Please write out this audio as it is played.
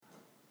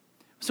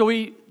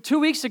2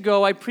 weeks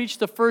ago, I preached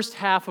the first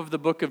half of the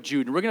book of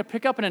Jude, and we're going to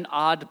pick up in an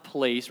odd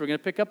place. We're going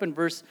to pick up in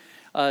verse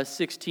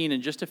 16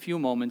 in just a few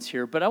moments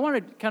here, but I want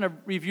to kind of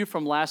review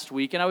from last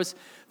week, and I was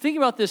thinking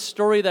about this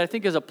story that I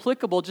think is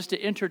applicable just to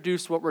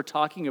introduce what we're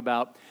talking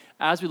about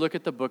as we look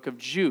at the book of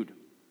Jude.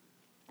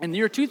 In the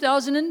year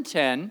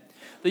 2010,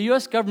 the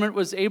U.S. government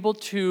was able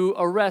to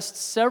arrest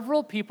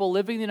several people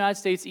living in the United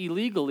States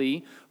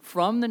illegally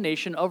from the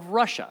nation of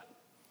Russia.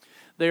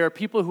 They are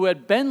people who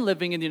had been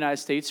living in the United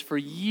States for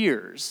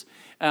years,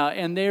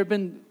 and they have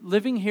been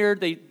living here.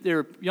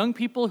 They're young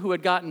people who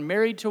had gotten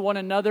married to one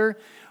another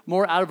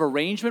more out of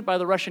arrangement by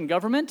the Russian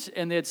government,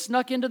 and they had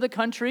snuck into the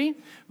country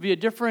via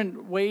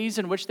different ways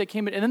in which they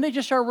came in, and then they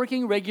just started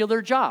working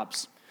regular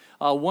jobs.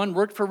 One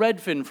worked for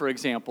Redfin, for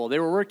example.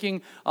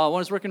 One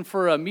was working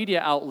for a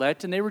media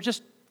outlet, and they were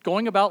just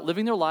going about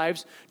living their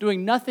lives,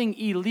 doing nothing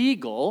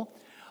illegal,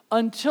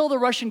 until the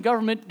Russian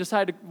government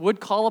would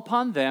call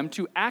upon them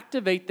to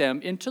activate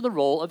them into the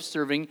role of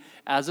serving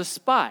as a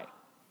spy.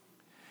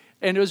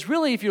 And it was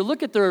really, if you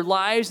look at their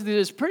lives, it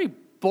was pretty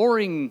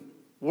boring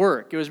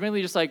work. It was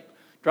mainly just like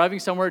driving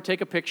somewhere,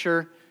 take a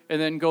picture, and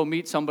then go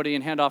meet somebody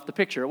and hand off the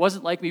picture. It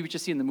wasn't like maybe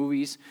just see in the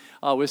movies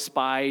with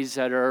spies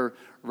that are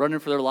running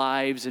for their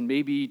lives and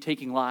maybe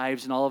taking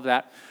lives and all of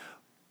that.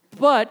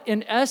 But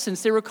in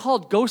essence, they were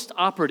called ghost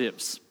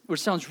operatives, which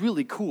sounds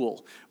really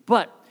cool.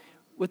 But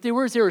what they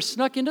were is they were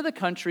snuck into the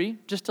country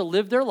just to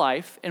live their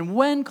life, and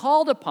when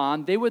called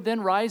upon, they would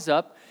then rise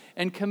up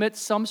and commit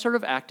some sort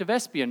of act of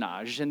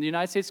espionage. And the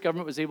United States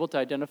government was able to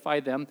identify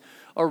them,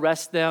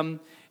 arrest them,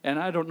 and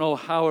I don't know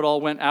how it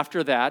all went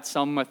after that.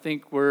 Some, I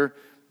think, were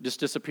just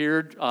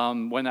disappeared,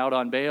 went out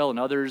on bail, and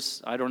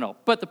others, I don't know.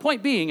 But the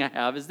point being I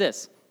have is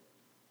this.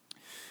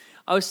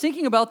 I was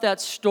thinking about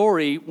that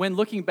story when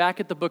looking back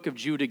at the book of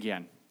Jude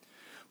again.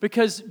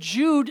 Because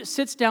Jude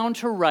sits down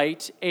to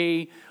write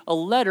a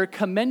letter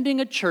commending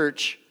a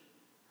church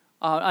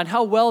on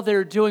how well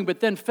they're doing, but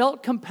then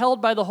felt compelled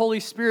by the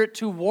Holy Spirit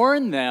to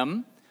warn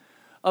them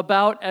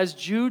about, as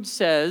Jude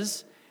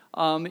says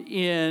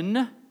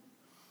in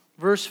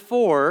verse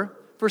 4,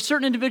 for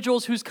certain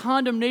individuals whose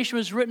condemnation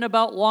was written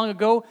about long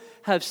ago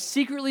have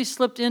secretly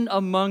slipped in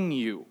among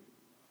you.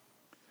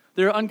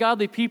 They are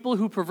ungodly people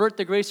who pervert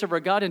the grace of our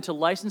God into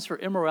license for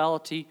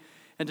immorality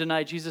and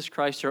deny Jesus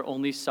Christ, our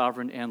only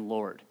sovereign and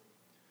Lord.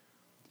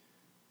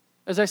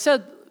 As I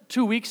said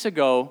 2 weeks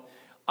ago,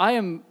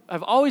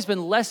 I've always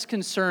been less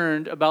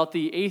concerned about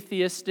the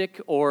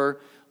atheistic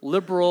or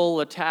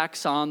liberal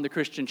attacks on the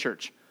Christian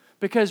church,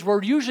 because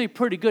we're usually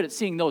pretty good at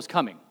seeing those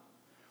coming,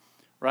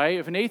 right?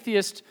 If an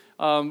atheist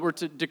were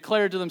to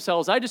declare to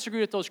themselves, I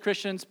disagree with those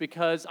Christians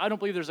because I don't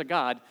believe there's a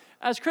God,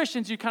 as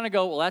Christians, you kind of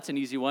go, well, that's an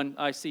easy one.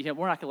 I see him.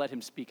 We're not going to let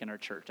him speak in our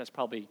church. That's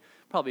probably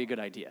a good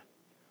idea.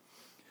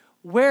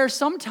 Where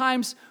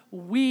sometimes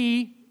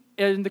we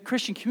in the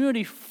Christian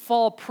community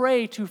fall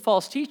prey to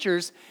false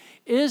teachers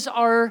is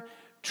our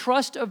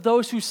trust of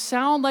those who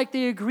sound like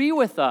they agree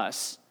with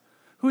us,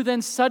 who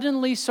then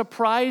suddenly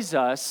surprise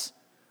us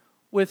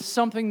with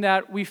something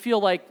that we feel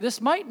like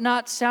this might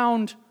not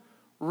sound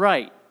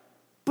right,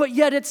 but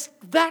yet it's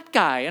that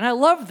guy, and I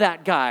love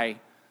that guy,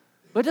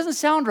 but it doesn't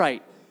sound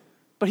right.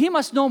 But he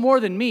must know more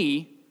than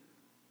me,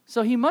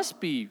 so he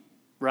must be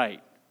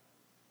right.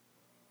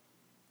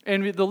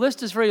 And the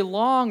list is very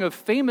long of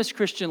famous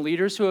Christian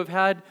leaders who have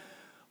had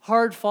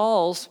hard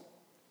falls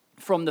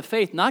from the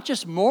faith, not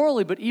just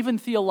morally, but even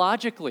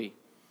theologically.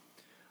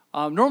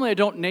 Normally I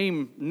don't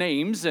name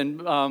names, but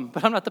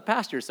I'm not the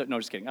pastor, so no,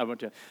 just kidding. I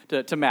went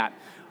to Matt.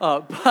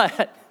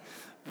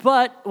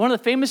 But one of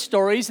the famous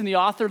stories, and the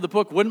author of the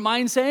book wouldn't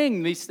mind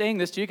saying this to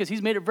you because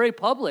he's made it very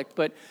public,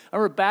 but I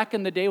remember back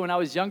in the day when I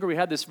was younger, we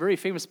had this very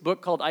famous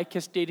book called I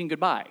Kissed Dating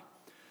Goodbye.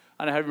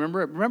 I don't know if you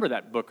remember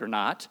that book or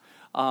not.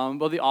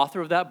 Well, the author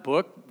of that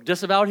book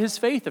disavowed his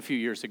faith a few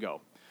years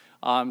ago.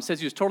 Says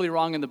he was totally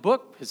wrong in the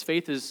book. His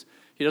faith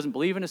he doesn't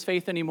believe in his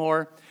faith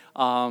anymore.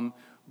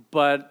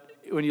 But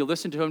when you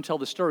listen to him tell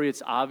the story,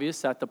 it's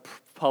obvious that the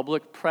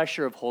public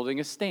pressure of holding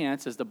a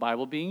stance as the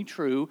Bible being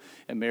true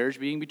and marriage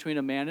being between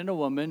a man and a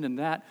woman, and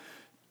that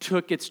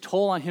took its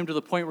toll on him to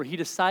the point where he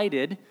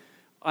decided,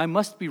 I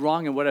must be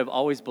wrong in what I've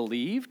always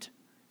believed,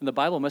 and the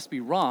Bible must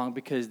be wrong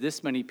because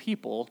this many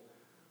people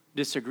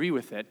disagree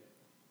with it,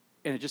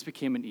 and it just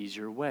became an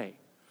easier way.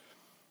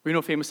 We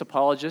know famous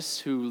apologists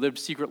who lived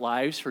secret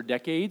lives for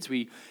decades.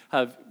 We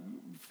have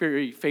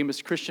very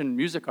famous Christian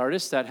music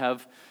artists that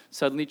have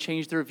suddenly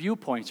changed their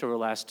viewpoints over the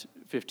last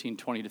 15,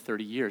 20 to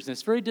 30 years. And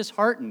it's very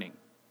disheartening.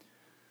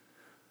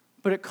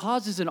 But it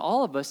causes in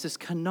all of us this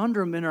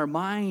conundrum in our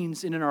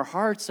minds and in our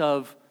hearts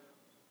of,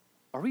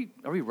 are we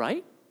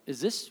right? Is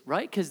this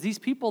right? Because these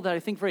people that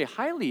I think very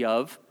highly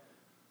of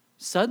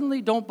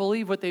suddenly don't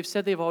believe what they've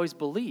said they've always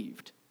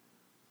believed.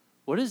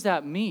 What does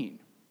that mean?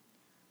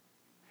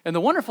 And the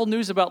wonderful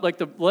news about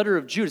the letter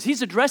of Jude is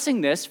he's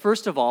addressing this,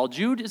 first of all.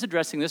 Jude is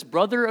addressing this.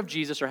 Brother of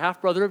Jesus, or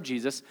half-brother of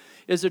Jesus,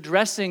 is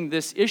addressing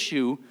this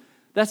issue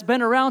that's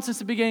been around since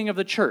the beginning of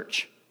the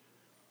church.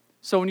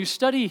 So when you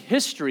study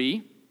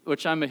history,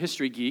 which I'm a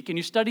history geek, and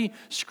you study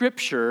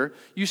Scripture,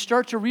 you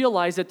start to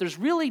realize that there's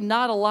really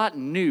not a lot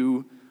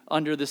new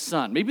under the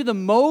sun. Maybe the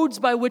modes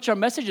by which our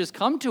messages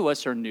come to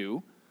us are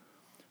new,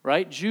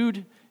 right?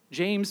 Jude,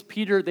 James,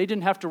 Peter, they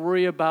didn't have to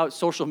worry about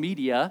social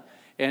media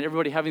and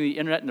everybody having the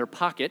internet in their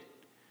pocket.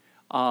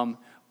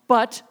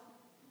 But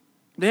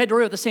they had to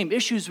worry about the same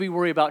issues we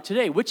worry about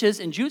today, which is,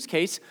 in Jude's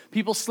case,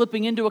 people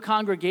slipping into a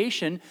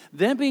congregation,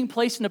 then being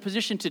placed in a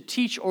position to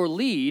teach or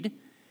lead,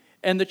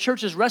 and the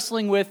church is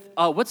wrestling with,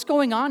 what's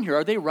going on here?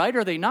 Are they right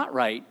or are they not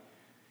right?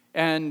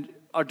 And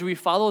do we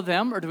follow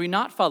them or do we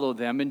not follow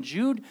them? And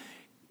Jude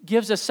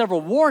gives us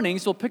several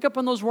warnings. We'll pick up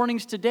on those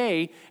warnings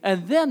today.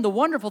 And then the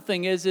wonderful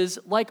thing is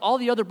like all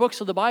the other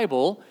books of the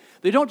Bible,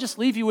 they don't just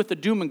leave you with the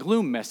doom and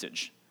gloom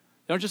message.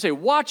 They don't just say,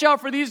 watch out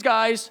for these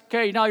guys.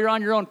 Okay, now you're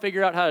on your own.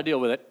 Figure out how to deal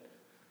with it.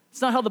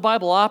 It's not how the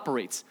Bible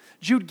operates.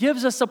 Jude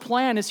gives us a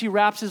plan as he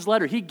wraps his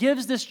letter. He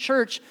gives this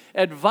church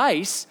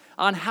advice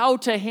on how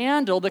to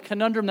handle the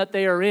conundrum that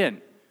they are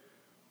in.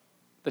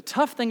 The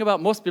tough thing about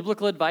most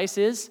biblical advice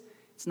is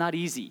it's not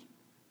easy,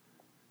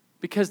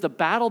 because the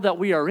battle that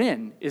we are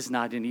in is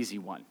not an easy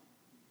one.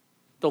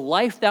 The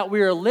life that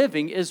we are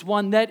living is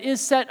one that is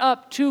set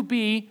up to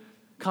be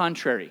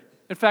contrary.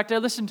 In fact, I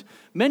listened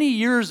many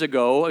years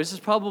ago, this is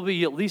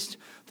probably at least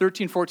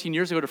 13, 14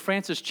 years ago, to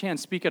Francis Chan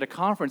speak at a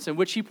conference in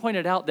which he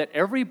pointed out that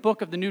every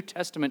book of the New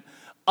Testament,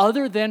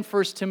 other than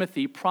 1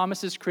 Timothy,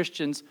 promises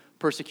Christians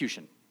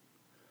persecution.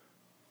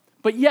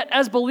 But yet,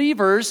 as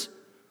believers,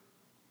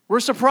 we're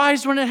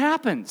surprised when it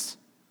happens.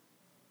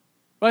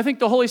 But I think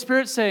the Holy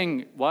Spirit's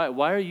saying, why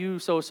are you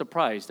so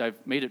surprised? I've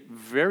made it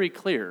very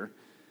clear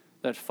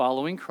that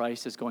following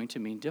Christ is going to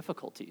mean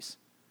difficulties.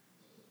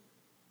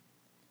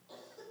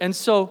 And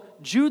so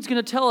Jude's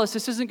going to tell us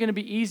this isn't going to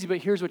be easy, but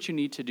here's what you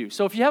need to do.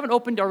 So if you haven't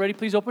opened already,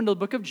 please open to the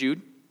book of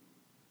Jude.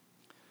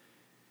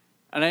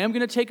 And I am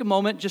going to take a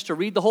moment just to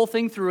read the whole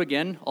thing through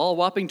again, all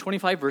whopping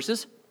 25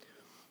 verses.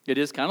 It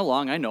is kind of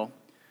long, I know.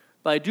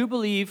 But I do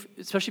believe,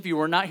 especially if you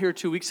were not here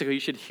 2 weeks ago, you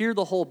should hear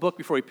the whole book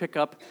before we pick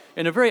up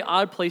in a very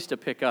odd place to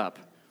pick up,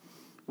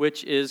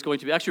 which is going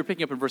to be, actually we're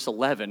picking up in verse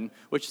 11,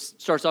 which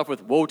starts off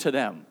with, woe to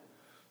them.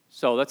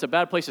 So that's a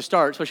bad place to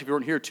start, especially if you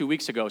weren't here 2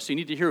 weeks ago. So you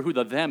need to hear who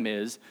the them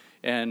is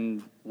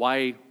and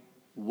why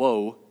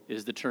woe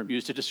is the term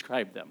used to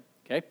describe them,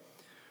 okay?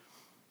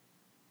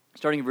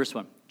 Starting in verse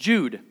 1.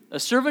 Jude, a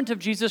servant of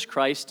Jesus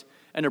Christ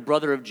and a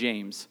brother of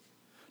James,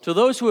 to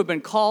those who have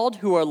been called,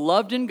 who are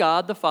loved in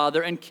God the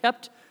Father and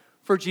kept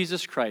for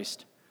Jesus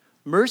Christ,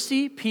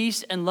 mercy,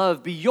 peace, and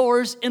love be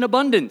yours in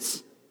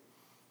abundance.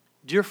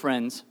 Dear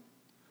friends,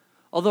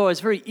 although I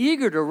was very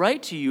eager to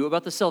write to you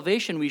about the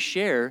salvation we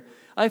share,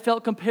 I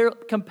felt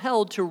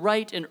compelled to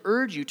write and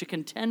urge you to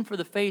contend for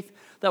the faith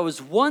that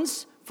was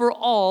once for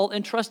all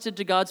entrusted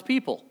to God's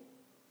people.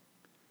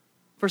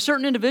 For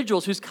certain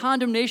individuals whose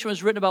condemnation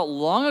was written about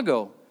long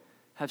ago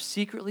have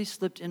secretly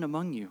slipped in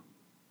among you.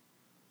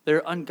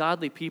 They're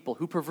ungodly people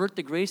who pervert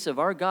the grace of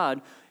our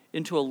God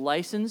into a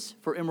license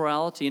for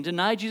immorality and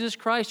deny Jesus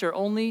Christ, our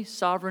only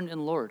sovereign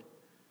and Lord.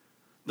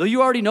 Though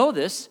you already know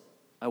this,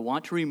 I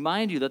want to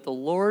remind you that the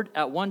Lord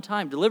at one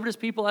time delivered his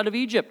people out of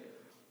Egypt,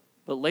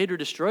 but later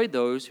destroyed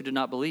those who did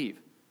not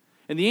believe.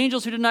 And the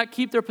angels who did not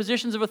keep their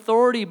positions of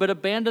authority, but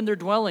abandoned their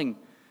dwelling,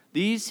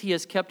 these he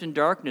has kept in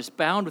darkness,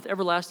 bound with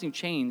everlasting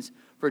chains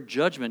for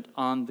judgment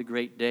on the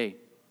great day.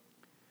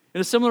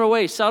 In a similar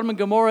way, Sodom and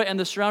Gomorrah and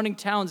the surrounding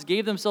towns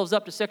gave themselves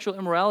up to sexual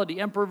immorality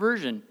and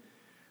perversion.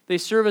 They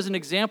serve as an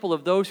example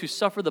of those who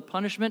suffer the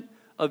punishment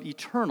of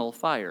eternal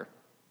fire.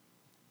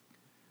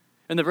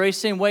 In the very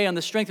same way, on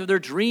the strength of their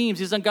dreams,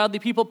 these ungodly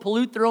people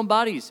pollute their own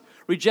bodies,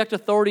 reject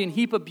authority, and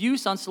heap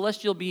abuse on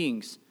celestial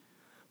beings.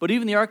 But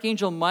even the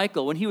archangel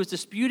Michael, when he was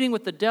disputing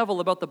with the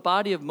devil about the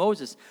body of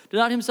Moses, did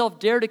not himself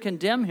dare to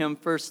condemn him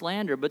for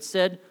slander, but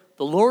said,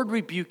 "The Lord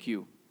rebuke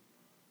you."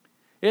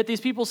 Yet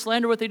these people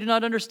slander what they do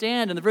not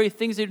understand, and the very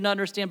things they do not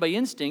understand by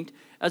instinct,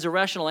 as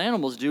irrational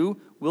animals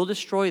do, will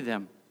destroy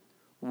them.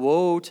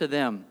 Woe to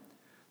them!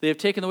 They have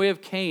taken the way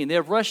of Cain. They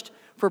have rushed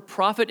for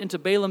profit into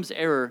Balaam's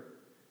error.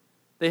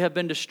 They have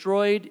been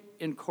destroyed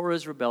in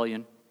Korah's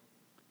rebellion.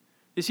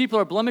 These people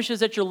are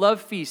blemishes at your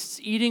love feasts,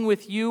 eating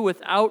with you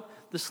without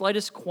the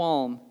slightest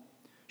qualm.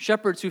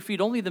 Shepherds who feed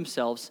only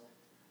themselves.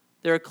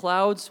 They are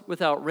clouds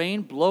without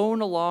rain,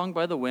 blown along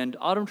by the wind,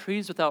 autumn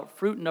trees without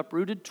fruit and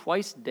uprooted,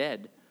 twice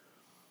dead.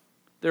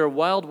 There are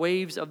wild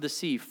waves of the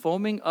sea,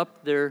 foaming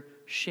up their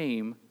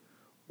shame,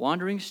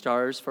 wandering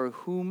stars for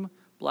whom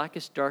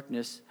blackest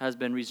darkness has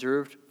been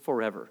reserved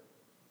forever.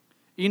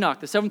 Enoch,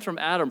 the seventh from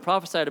Adam,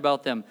 prophesied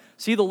about them.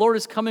 See, the Lord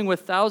is coming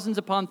with thousands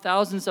upon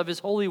thousands of his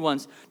holy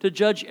ones to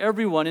judge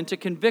everyone and to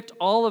convict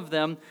all of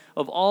them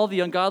of all the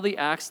ungodly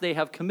acts they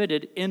have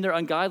committed in their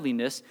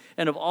ungodliness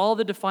and of all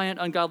the defiant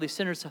ungodly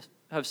sinners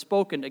have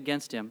spoken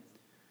against him.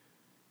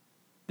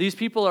 These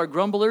people are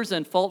grumblers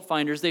and fault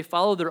finders. They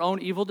follow their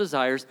own evil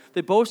desires.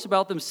 They boast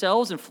about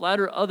themselves and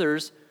flatter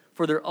others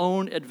for their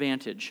own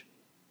advantage.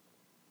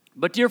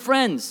 But dear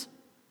friends,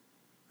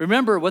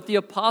 remember what the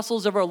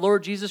apostles of our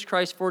Lord Jesus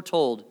Christ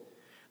foretold.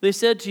 They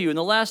said to you, in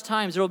the last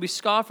times there will be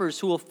scoffers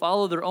who will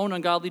follow their own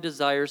ungodly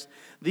desires.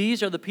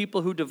 These are the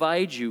people who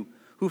divide you,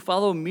 who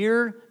follow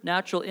mere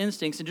natural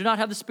instincts and do not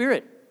have the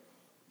Spirit.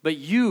 But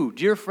you,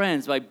 dear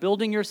friends, by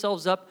building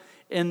yourselves up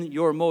in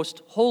your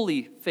most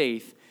holy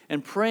faith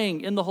and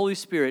praying in the Holy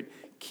Spirit,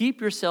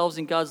 keep yourselves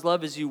in God's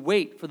love as you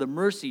wait for the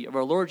mercy of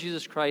our Lord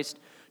Jesus Christ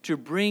to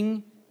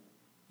bring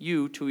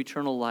you to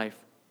eternal life.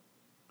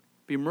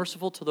 Be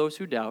merciful to those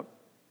who doubt.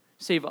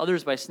 Save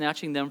others by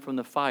snatching them from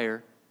the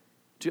fire.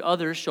 To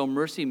others show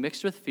mercy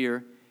mixed with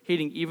fear,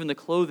 hating even the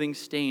clothing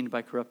stained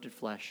by corrupted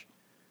flesh.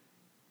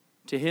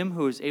 To him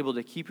who is able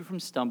to keep you from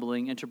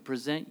stumbling and to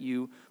present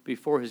you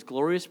before his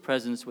glorious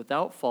presence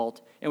without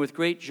fault and with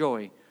great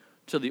joy,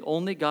 to the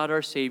only God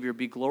our Savior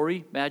be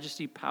glory,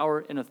 majesty,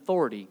 power, and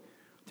authority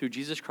through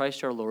Jesus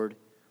Christ our Lord,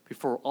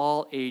 before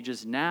all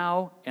ages,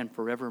 now and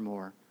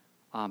forevermore.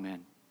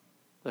 Amen.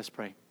 Let's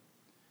pray.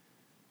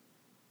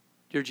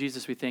 Dear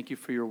Jesus, we thank you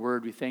for your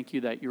word. We thank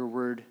you that your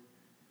word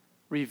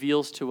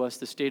reveals to us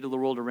the state of the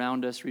world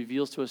around us,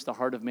 reveals to us the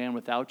heart of man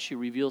without you,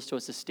 reveals to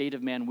us the state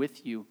of man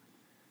with you,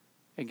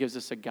 and gives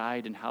us a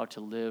guide in how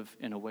to live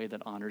in a way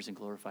that honors and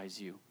glorifies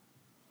you.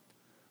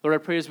 Lord, I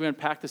pray as we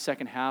unpack the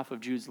second half of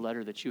Jude's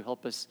letter that you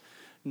help us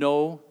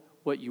know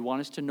what you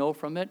want us to know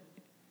from it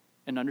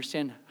and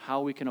understand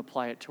how we can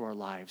apply it to our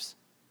lives.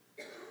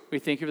 We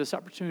thank you for this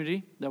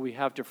opportunity that we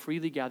have to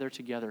freely gather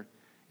together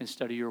and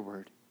study your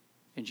word.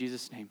 In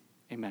Jesus' name,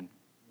 amen.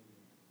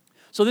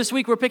 So this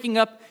week we're picking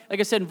up, like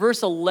I said, in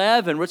verse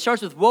 11, where it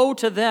starts with, woe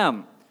to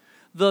them.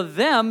 The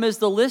them is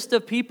the list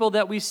of people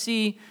that we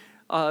see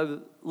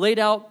laid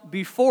out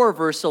before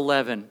verse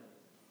 11.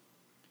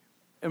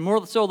 And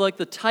more so like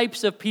the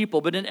types of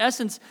people. But in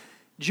essence,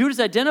 Jude is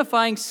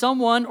identifying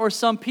someone or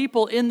some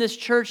people in this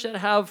church that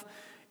have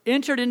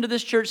entered into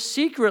this church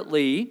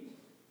secretly,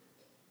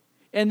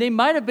 and they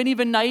might have been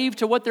even naive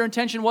to what their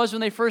intention was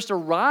when they first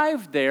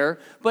arrived there,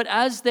 but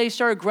as they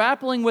started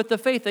grappling with the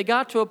faith, they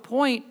got to a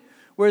point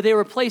where they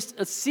were placed,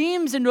 it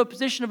seems, into a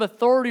position of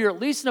authority, or at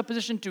least in a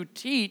position to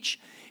teach,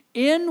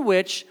 in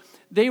which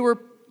they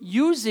were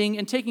using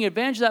and taking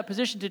advantage of that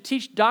position to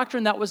teach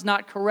doctrine that was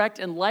not correct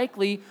and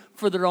likely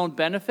for their own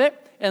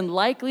benefit and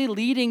likely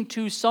leading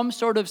to some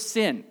sort of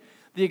sin.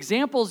 The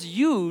examples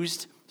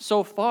used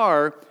so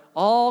far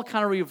all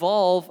kind of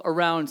revolve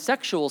around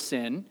sexual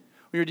sin.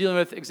 We were dealing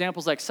with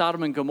examples like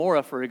Sodom and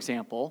Gomorrah, for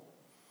example.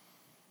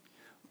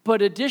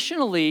 But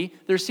additionally,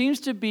 there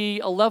seems to be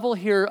a level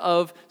here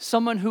of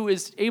someone who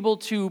is able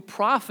to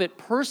profit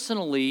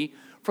personally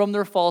from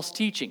their false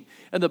teaching.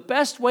 And the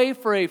best way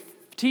for a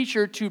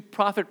teacher to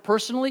profit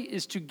personally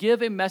is to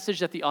give a message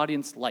that the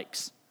audience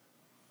likes.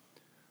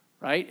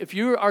 Right? If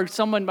you are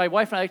someone, my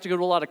wife and I like to go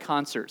to a lot of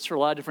concerts for a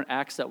lot of different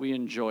acts that we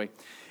enjoy.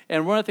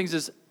 And one of the things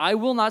is, I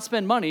will not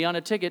spend money on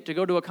a ticket to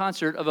go to a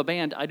concert of a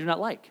band I do not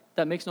like.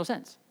 That makes no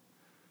sense.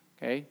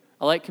 Okay?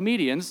 I like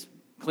comedians,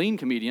 clean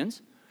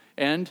comedians,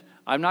 and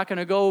I'm not going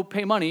to go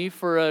pay money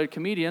for a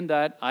comedian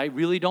that I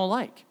really don't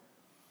like.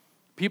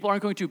 People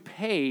aren't going to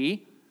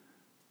pay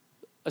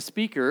a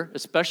speaker,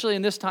 especially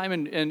in this time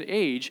and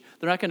age,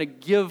 they're not going to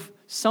give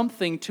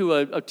something to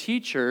a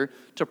teacher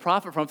to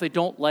profit from if they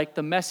don't like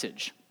the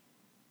message.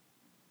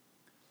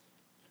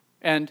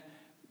 And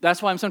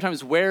that's why I'm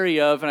sometimes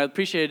wary of, and I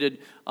appreciated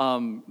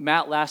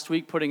Matt last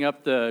week putting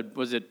up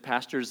was it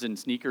Pastors and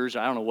Sneakers?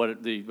 I don't know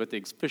what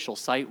the official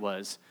site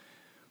was.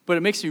 But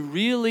it makes me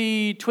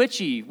really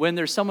twitchy when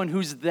there's someone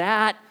who's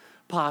that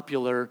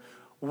popular.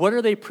 What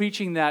are they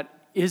preaching that?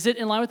 Is it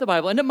in line with the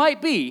Bible? And it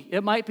might be.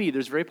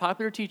 There's very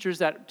popular teachers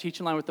that teach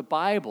in line with the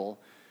Bible,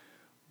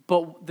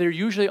 but they're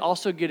usually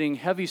also getting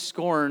heavy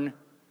scorn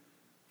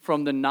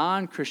from the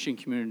non-Christian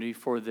community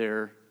for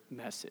their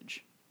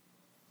message.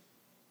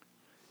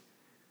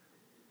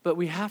 But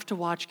we have to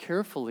watch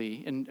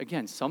carefully, and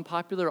again, some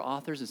popular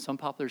authors and some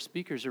popular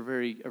speakers are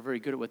very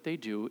good at what they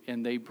do,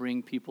 and they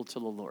bring people to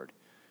the Lord.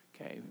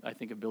 Okay, I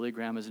think of Billy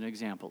Graham as an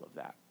example of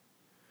that.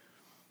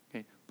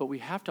 Okay, but we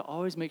have to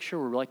always make sure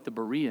we're like the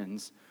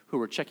Bereans who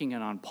were checking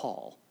in on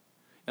Paul,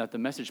 that the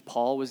message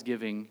Paul was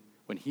giving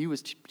when he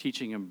was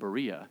teaching in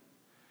Berea,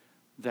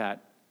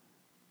 that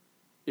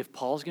if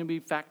Paul's going to be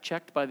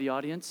fact-checked by the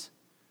audience,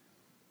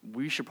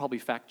 we should probably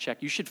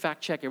fact-check. You should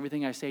fact-check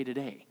everything I say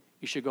today.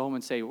 You should go home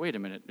and say, wait a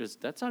minute,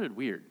 that sounded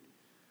weird.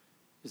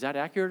 Is that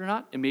accurate or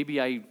not? And maybe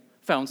I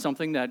found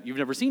something that you've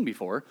never seen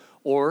before,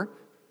 or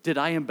did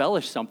I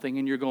embellish something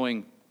and you're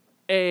going,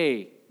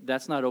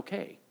 that's not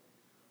okay.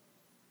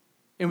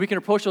 And we can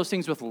approach those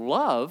things with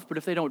love, but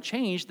if they don't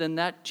change, then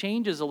that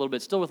changes a little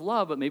bit. Still with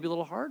love, but maybe a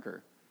little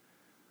harder.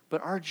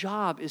 But our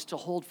job is to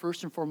hold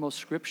first and foremost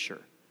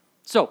Scripture.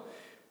 So,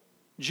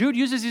 Jude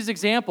uses these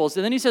examples,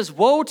 and then he says,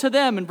 woe to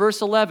them in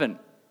verse 11.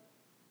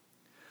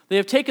 They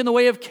have taken the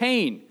way of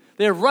Cain.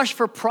 They have rushed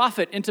for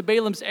profit into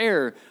Balaam's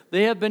error.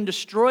 They have been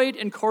destroyed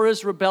in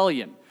Korah's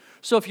rebellion.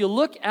 So if you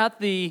look at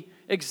the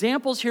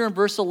examples here in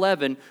verse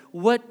 11,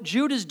 what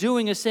Jude is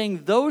doing is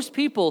saying those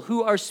people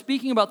who are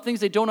speaking about things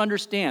they don't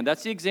understand.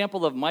 That's the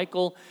example of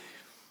Michael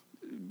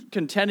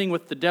contending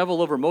with the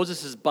devil over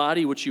Moses'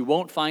 body, which you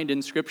won't find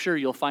in Scripture.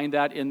 You'll find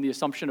that in the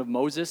Assumption of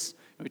Moses,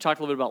 We talked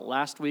a little bit about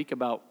last week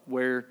about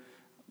where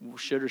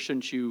should or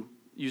shouldn't you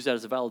use that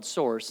as a valid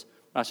source.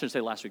 I shouldn't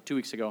say last week, 2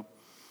 weeks ago.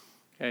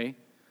 Okay?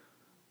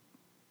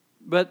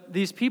 But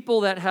these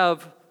people that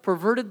have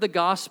perverted the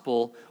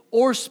gospel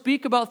or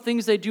speak about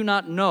things they do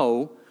not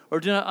know or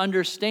do not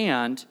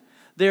understand,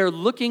 they're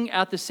looking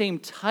at the same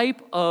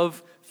type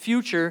of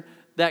future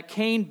that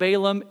Cain,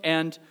 Balaam,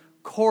 and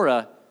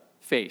Korah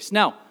face.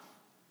 Now,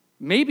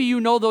 maybe you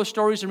know those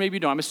stories or maybe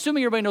you don't. I'm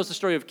assuming everybody knows the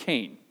story of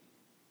Cain,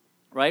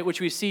 right?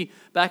 Which we see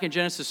back in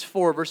Genesis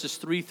 4, verses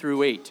 3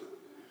 through 8.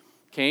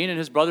 Cain and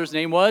his brother's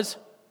name was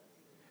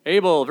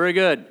Abel. Very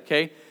good.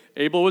 Okay.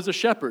 Abel was a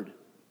shepherd.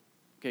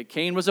 Okay.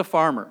 Cain was a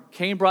farmer.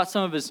 Cain brought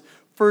some of his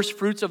first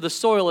fruits of the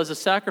soil as a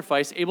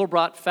sacrifice. Abel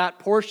brought fat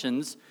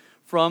portions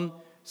from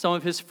some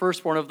of his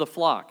firstborn of the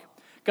flock.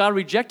 God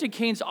rejected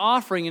Cain's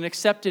offering and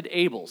accepted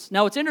Abel's.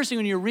 Now, it's interesting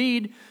when you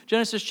read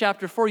Genesis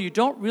chapter 4, you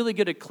don't really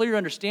get a clear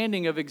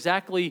understanding of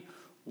exactly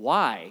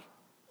why.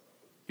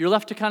 You're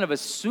left to kind of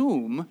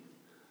assume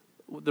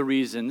the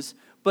reasons.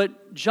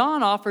 But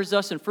John offers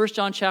us in 1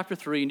 John chapter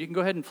 3, and you can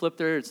go ahead and flip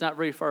there. It's not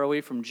very far away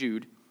from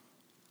Jude.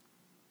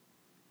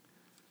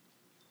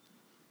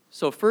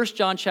 So 1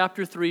 John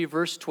chapter 3,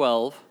 verse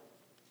 12.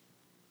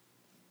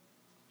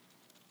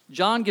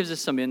 John gives us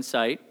some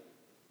insight.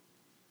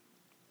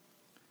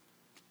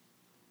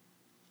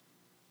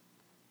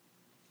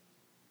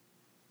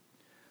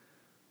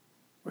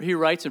 Where he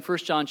writes in 1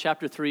 John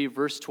chapter 3,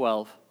 verse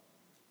 12.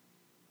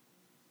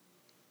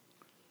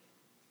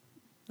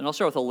 And I'll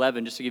start with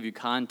 11 just to give you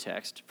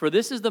context. For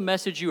this is the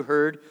message you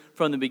heard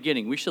from the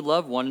beginning. We should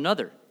love one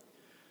another.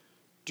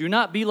 Do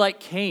not be like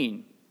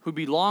Cain, who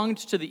belonged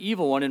to the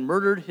evil one and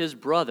murdered his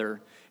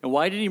brother. And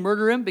why did he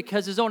murder him?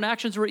 Because his own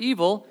actions were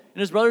evil and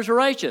his brothers were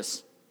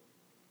righteous.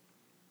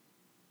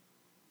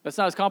 That's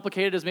not as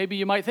complicated as maybe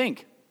you might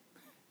think.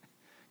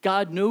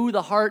 God knew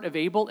the heart of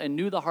Abel and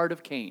knew the heart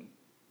of Cain.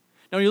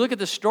 Now, when you look at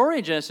the story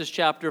in Genesis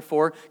chapter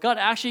 4, God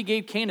actually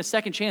gave Cain a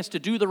second chance to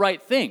do the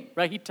right thing,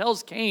 right? He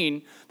tells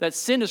Cain that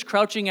sin is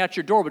crouching at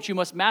your door, but you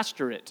must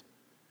master it.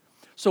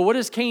 So what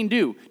does Cain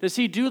do? Does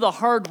he do the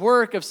hard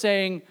work of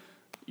saying,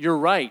 you're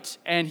right,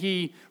 and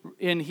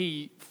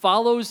he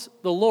follows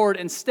the Lord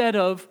instead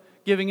of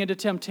giving into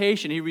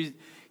temptation?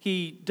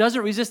 He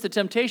doesn't resist the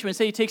temptation, but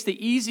instead he takes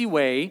the easy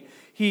way.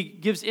 He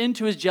gives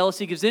into his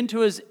jealousy, gives into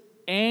his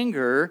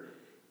anger,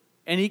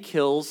 and he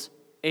kills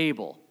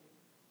Abel.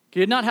 He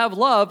did not have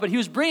love, but he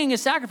was bringing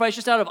his sacrifice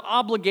just out of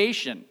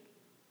obligation.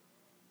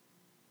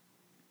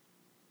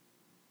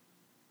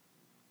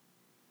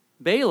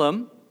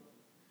 Balaam,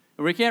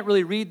 and we can't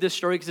really read this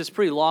story because it's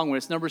pretty long one.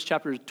 It's Numbers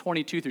chapters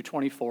 22 through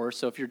 24.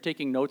 So if you're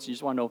taking notes and you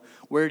just want to know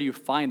where do you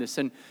find this.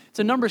 And it's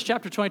in Numbers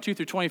chapter 22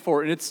 through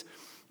 24. And it's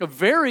a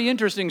very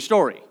interesting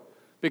story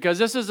because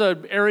this is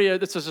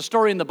a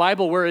story in the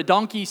Bible where a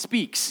donkey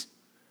speaks.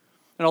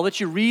 And I'll let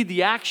you read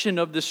the action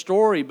of the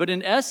story. But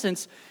in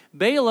essence,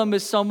 Balaam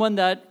is someone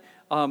that,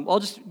 I'll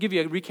just give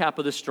you a recap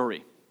of this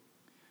story.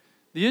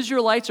 The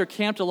Israelites are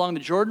camped along the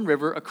Jordan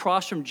River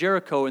across from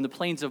Jericho in the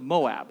plains of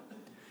Moab.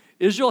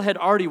 Israel had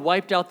already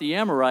wiped out the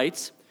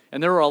Amorites,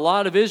 and there were a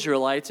lot of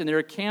Israelites, and they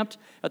were camped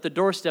at the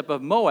doorstep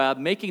of Moab,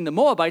 making the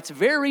Moabites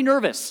very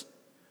nervous.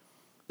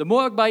 The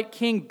Moabite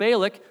king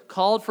Balak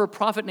called for a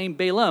prophet named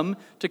Balaam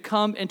to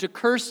come and to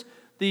curse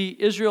the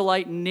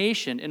Israelite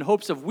nation in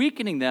hopes of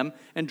weakening them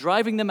and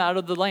driving them out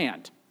of the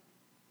land.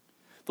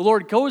 The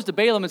Lord goes to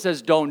Balaam and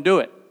says, don't do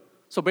it.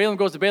 So Balaam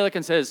goes to Balak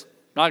and says,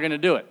 not going to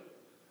do it.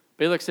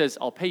 Balak says,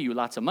 I'll pay you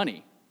lots of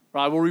money. Or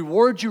I will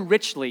reward you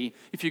richly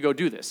if you go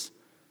do this.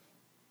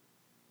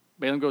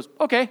 Balaam goes,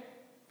 okay.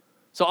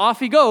 So off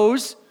he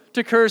goes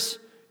to curse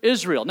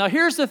Israel. Now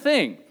here's the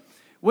thing.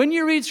 When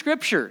you read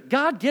Scripture,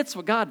 God gets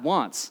what God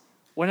wants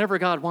whenever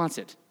God wants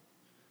it.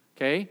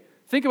 Okay?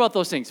 Think about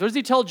those things. What does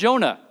he tell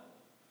Jonah?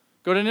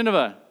 Go to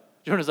Nineveh.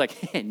 Jonah's like,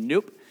 hey,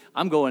 nope,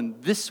 I'm going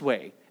this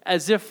way.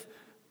 As if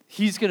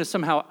he's going to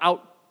somehow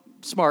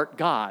outsmart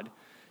God.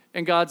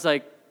 And God's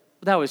like,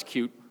 well, that was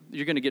cute.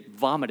 You're going to get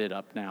vomited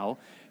up now,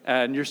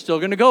 and you're still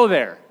going to go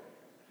there.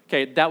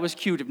 Okay, that was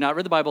cute. If not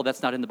read the Bible,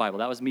 that's not in the Bible.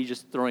 That was me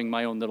just throwing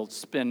my own little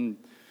spin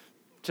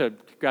to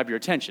grab your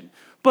attention.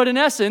 But in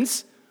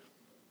essence,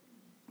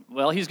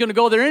 well, he's going to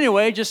go there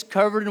anyway, just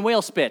covered in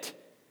whale spit.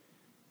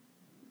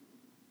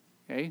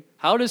 Okay,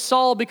 how does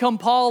Saul become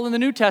Paul in the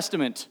New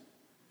Testament?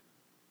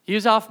 He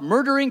was off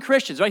murdering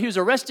Christians, right? He was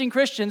arresting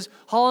Christians,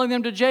 hauling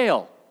them to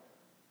jail.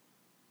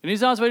 And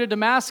he's on his way to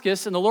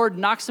Damascus, and the Lord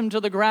knocks him to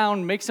the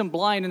ground, makes him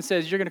blind, and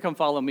says, you're going to come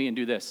follow me and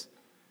do this.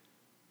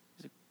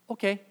 He's like,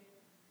 okay.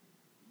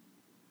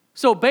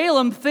 So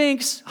Balaam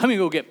thinks, I'm going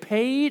to go get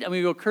paid, I'm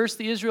going to go curse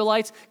the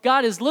Israelites.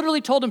 God has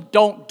literally told him,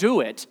 don't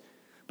do it.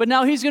 But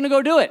now he's going to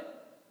go do it.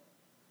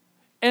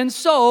 And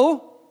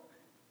so,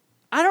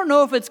 I don't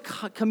know if it's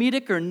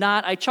comedic or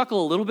not. I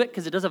chuckle a little bit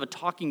because it does have a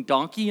talking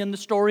donkey in the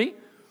story.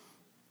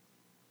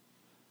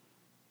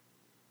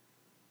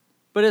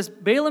 But as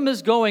Balaam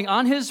is going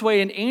on his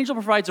way, an angel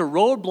provides a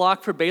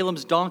roadblock for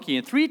Balaam's donkey.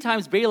 And 3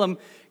 times Balaam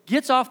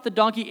gets off the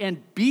donkey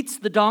and beats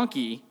the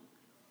donkey.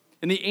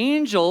 And the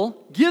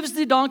angel gives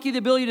the donkey the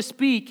ability to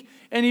speak.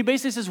 And he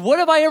basically says, what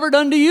have I ever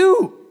done to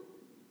you?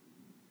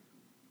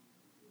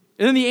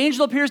 And then the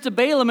angel appears to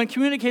Balaam and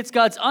communicates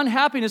God's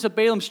unhappiness with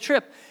Balaam's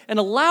trip and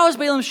allows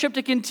Balaam's trip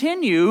to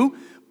continue.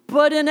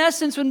 But in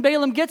essence, when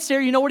Balaam gets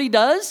there, you know what he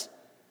does?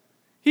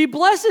 He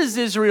blesses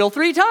Israel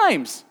 3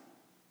 times,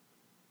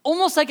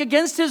 almost like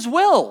against his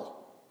will,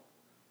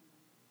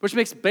 which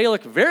makes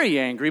Balak very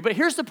angry. But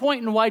here's the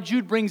point and why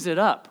Jude brings it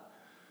up.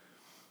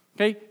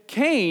 Okay,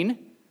 Cain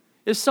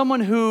is someone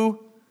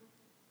who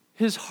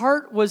his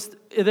heart was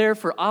there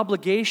for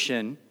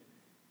obligation,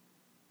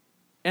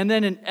 and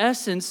then in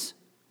essence,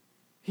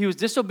 he was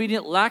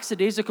disobedient,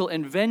 lackadaisical,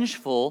 and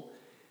vengeful.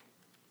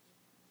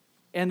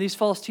 And these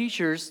false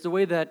teachers, the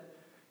way that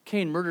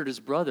Cain murdered his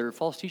brother,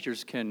 false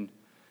teachers can,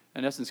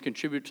 in essence,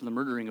 contribute to the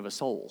murdering of a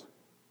soul.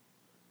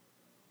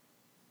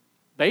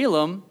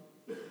 Balaam,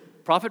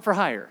 prophet for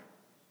hire.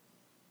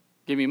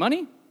 Give me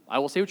money, I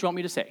will say what you want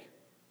me to say.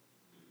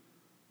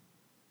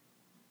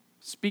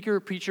 Speaker,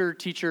 preacher,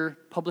 teacher,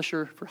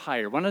 publisher for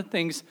hire. One of the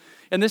things,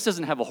 and this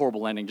doesn't have a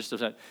horrible ending, just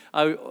as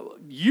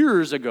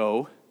years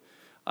ago,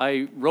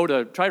 I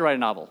tried to write a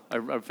novel.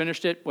 I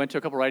finished it, went to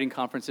a couple writing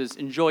conferences,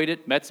 enjoyed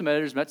it, met some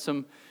editors, met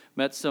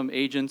some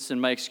agents,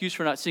 and my excuse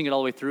for not seeing it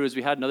all the way through is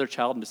we had another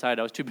child and decided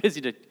I was too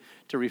busy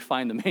to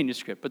refine the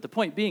manuscript. But the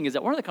point being is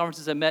that one of the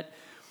conferences I met,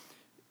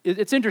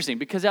 it's interesting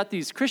because at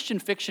these Christian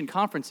fiction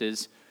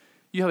conferences,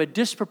 you have a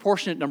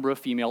disproportionate number of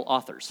female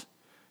authors.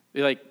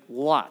 Like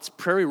lots.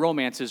 Prairie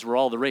romances were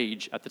all the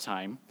rage at the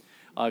time.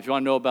 If you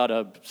want to know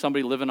about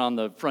somebody living on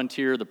the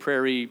frontier, the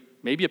prairie,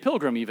 maybe a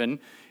pilgrim even,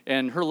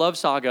 and her love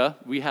saga,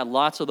 we had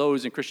lots of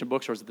those in Christian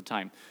bookstores at the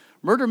time.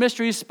 Murder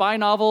mysteries, spy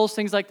novels,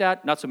 things like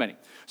that, not so many.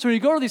 So when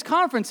you go to these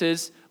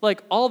conferences,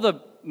 like all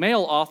the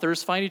male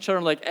authors find each other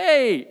and like,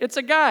 hey, it's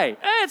a guy,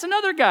 hey, it's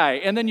another guy.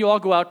 And then you all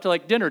go out to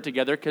like dinner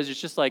together because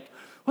it's just like,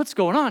 what's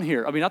going on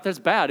here? I mean, not that it's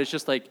bad, it's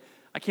just like,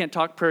 I can't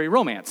talk prairie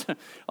romance,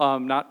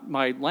 not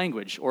my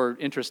language or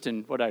interest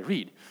in what I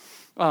read.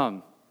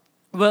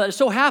 Well, it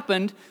so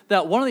happened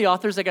that one of the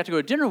authors I got to go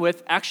to dinner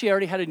with actually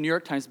already had a New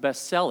York Times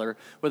bestseller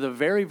with a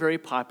very, very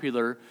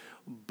popular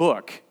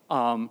book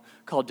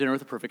called Dinner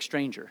with a Perfect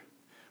Stranger.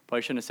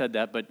 Probably shouldn't have said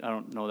that, but I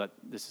don't know that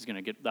this is going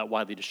to get that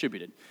widely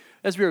distributed.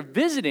 As we were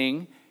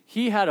visiting,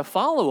 he had a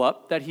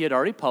follow-up that he had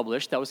already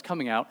published that was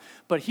coming out,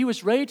 but he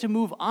was ready to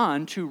move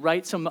on to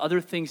write some other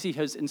things he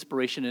has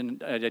inspiration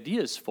and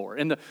ideas for.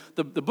 And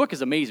the book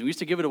is amazing. We used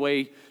to give it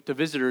away to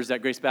visitors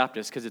at Grace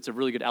Baptist because it's a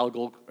really good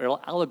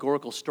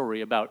allegorical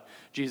story about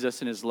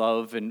Jesus and his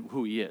love and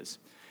who he is.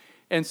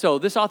 And so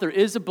this author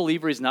is a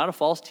believer. He's not a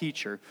false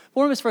teacher.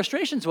 One of his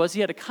frustrations was he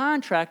had a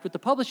contract with the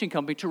publishing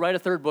company to write a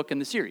 3rd book in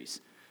the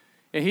series.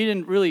 And he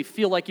didn't really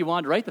feel like he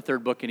wanted to write the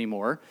 3rd book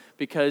anymore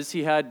because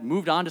he had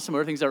moved on to some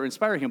other things that were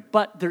inspiring him.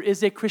 But there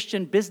is a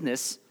Christian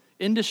business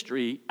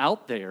industry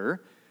out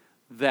there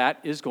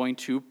that is going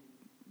to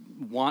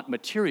want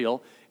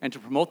material and to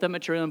promote that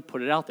material and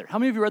put it out there. How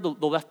many of you read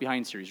the Left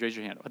Behind series? Raise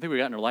your hand. I think we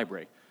got it in our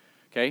library.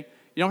 Okay?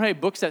 You know how many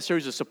books that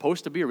series was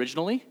supposed to be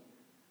originally?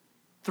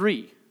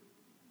 3.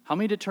 How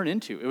many did it turn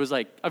into? It was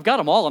like, I've got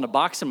them all in a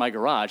box in my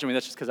garage. I mean,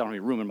 that's just because I don't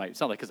have any room in my, it's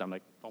not like because I'm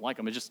like, don't like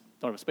them. I just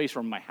don't have a space for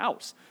them in my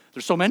house.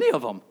 There's so many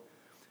of them.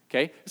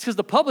 Okay? It's because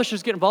the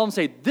publishers get involved and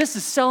say, this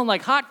is selling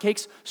like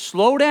hotcakes.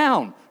 Slow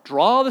down.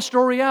 Draw the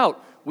story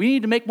out. We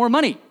need to make more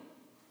money.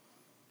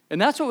 And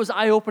that's what was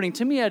eye-opening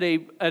to me at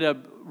a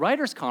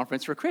writers'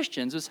 conference for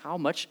Christians, is how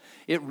much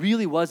it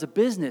really was a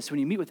business. When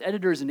you meet with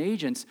editors and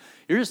agents,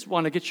 you just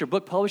want to get your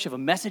book published, you have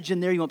a message in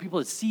there, you want people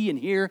to see and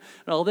hear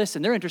and all this,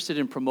 and they're interested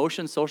in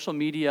promotion, social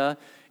media,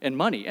 and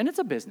money, and it's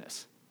a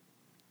business.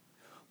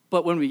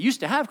 But when we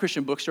used to have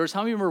Christian bookstores,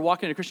 how many of you were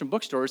walking into Christian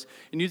bookstores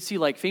and you'd see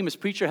like famous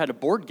preacher had a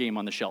board game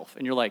on the shelf,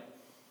 and you're like,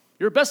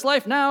 your best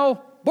life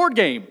now, board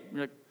game.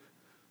 You're like,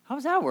 how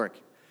does that work?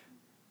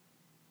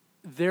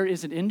 There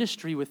is an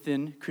industry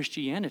within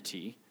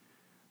Christianity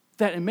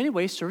that in many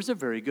ways serves a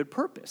very good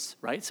purpose,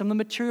 right? Some of the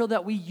material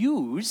that we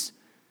use,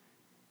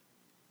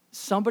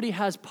 somebody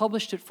has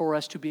published it for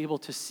us to be able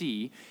to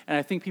see, and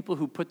I think people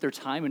who put their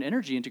time and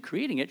energy into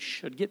creating it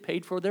should get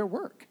paid for their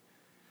work.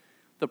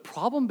 The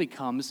problem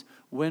becomes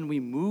when we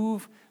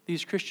move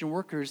these Christian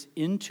workers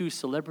into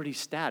celebrity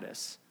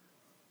status,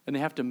 and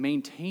they have to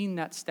maintain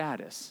that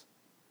status.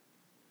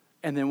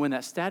 And then when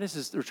that status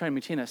is, they're trying to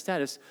maintain that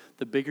status,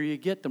 the bigger you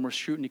get, the more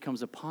scrutiny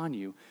comes upon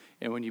you.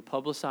 And when you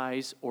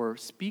publicize or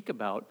speak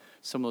about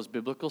some of those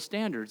biblical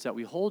standards that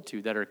we hold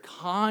to that are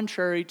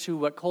contrary to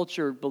what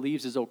culture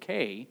believes is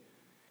okay,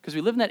 because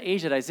we live in that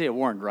age that Isaiah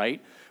warned,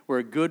 right?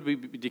 Where good will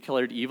be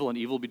declared evil and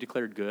evil will be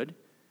declared good.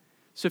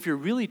 So if you're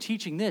really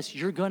teaching this,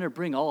 you're going to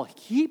bring all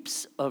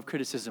heaps of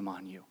criticism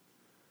on you.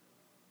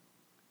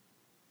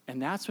 And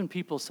that's when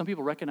some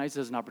people recognize it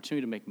as an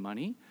opportunity to make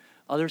money.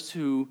 Others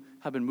who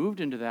have been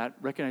moved into that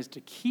recognize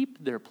to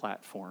keep their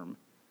platform,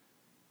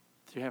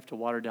 they have to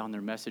water down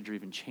their message or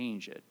even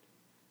change it.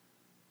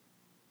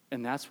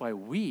 And that's why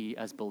we,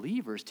 as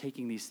believers,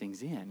 taking these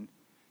things in,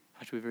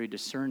 have to be very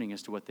discerning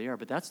as to what they are.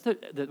 But that's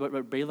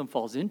what Balaam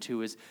falls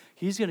into, is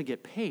he's going to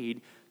get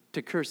paid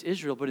to curse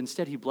Israel, but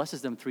instead he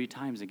blesses them 3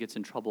 times and gets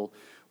in trouble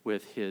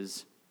with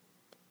his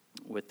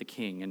with the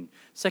king. And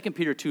 2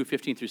 Peter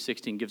 2:15 through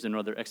 16 gives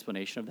another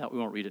explanation of that. We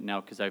won't read it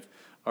now because I've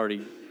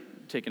already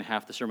taken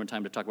half the sermon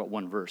time to talk about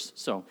one verse.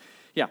 So,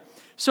 yeah.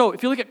 So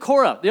if you look at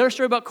Korah, the other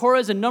story about Korah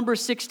is in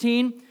Numbers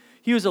 16.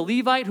 He was a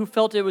Levite who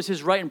felt it was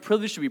his right and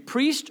privilege to be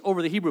priest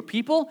over the Hebrew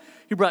people.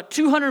 He brought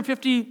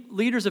 250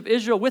 leaders of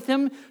Israel with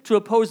him to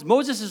oppose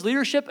Moses'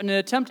 leadership in an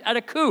attempt at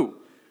a coup.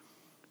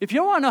 If you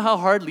don't want to know how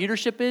hard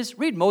leadership is,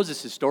 read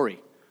Moses' story.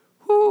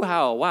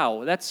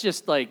 Wow, that's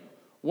just like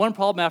one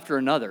problem after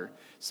another.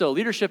 So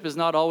leadership is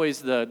not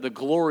always the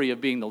glory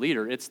of being the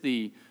leader. It's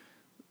the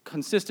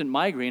consistent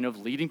migraine of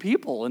leading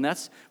people, and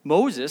that's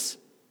Moses.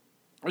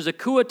 It was a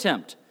coup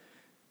attempt.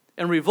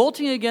 And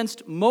revolting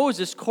against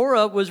Moses,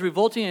 Korah was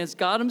revolting against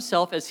God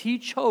himself as he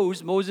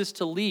chose Moses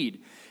to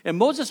lead. And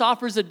Moses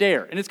offers a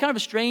dare, and it's kind of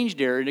a strange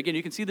dare. And again,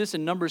 you can see this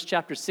in Numbers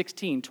chapter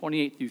 16,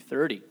 28 through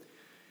 30.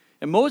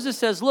 And Moses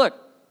says, look,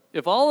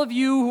 if all of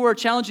you who are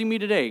challenging me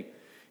today,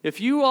 if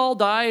you all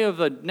die of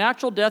a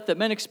natural death that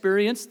men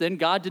experience, then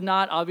God did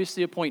not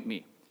obviously appoint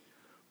me.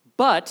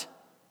 But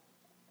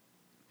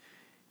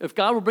if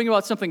God will bring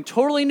about something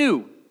totally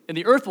new, and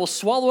the earth will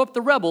swallow up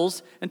the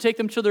rebels and take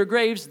them to their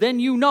graves, then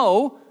you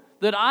know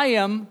that I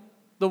am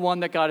the one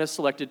that God has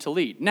selected to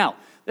lead. Now,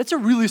 that's a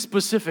really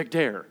specific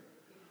dare,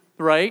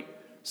 right?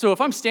 So if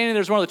I'm standing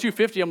there as one of the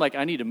 250, I'm like,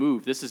 I need to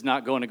move. This is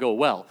not going to go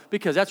well,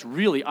 because that's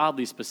really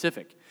oddly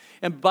specific.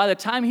 And by the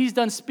time he's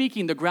done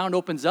speaking, the ground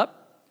opens up,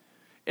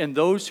 and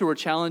those who are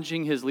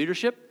challenging his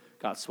leadership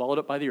got swallowed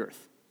up by the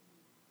earth.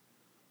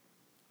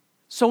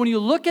 So when you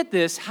look at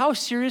this, how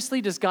seriously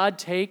does God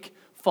take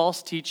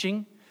false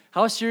teaching?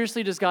 How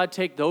seriously does God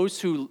take those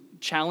who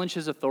challenge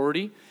his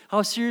authority?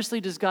 How seriously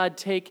does God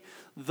take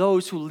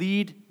those who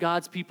lead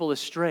God's people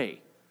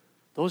astray?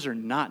 Those are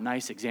not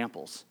nice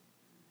examples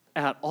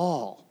at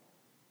all.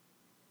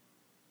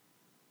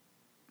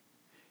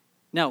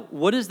 Now,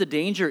 what is the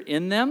danger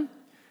in them?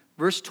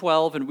 Verse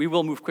 12, and we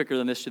will move quicker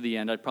than this to the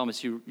end. I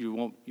promise you,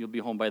 you'll be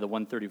home by the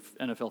 1:30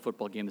 NFL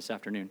football game this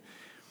afternoon,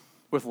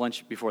 with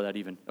lunch before that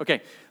even.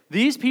 Okay,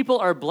 these people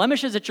are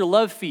blemishes at your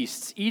love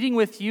feasts, eating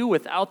with you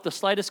without the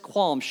slightest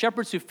qualm,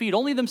 shepherds who feed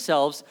only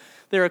themselves.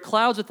 They are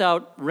clouds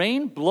without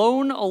rain,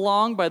 blown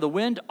along by the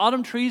wind,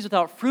 autumn trees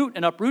without fruit,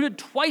 and uprooted,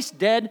 twice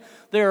dead.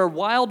 They are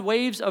wild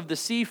waves of the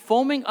sea,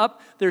 foaming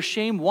up their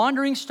shame,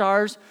 wandering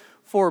stars,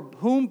 for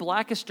whom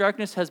blackest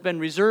darkness has been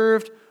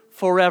reserved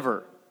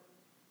forever.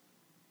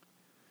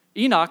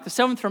 Enoch, the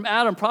seventh from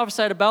Adam,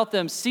 prophesied about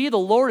them. See, the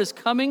Lord is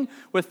coming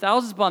with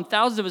thousands upon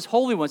thousands of his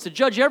holy ones to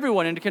judge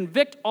everyone and to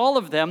convict all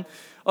of them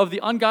of the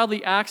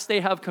ungodly acts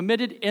they have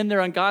committed in their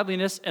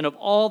ungodliness and of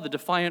all the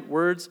defiant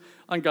words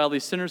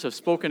ungodly sinners have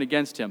spoken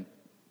against him.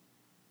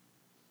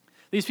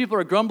 These people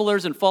are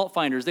grumblers and fault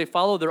finders. They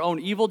follow their own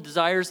evil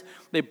desires.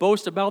 They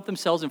boast about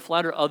themselves and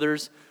flatter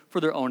others for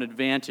their own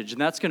advantage.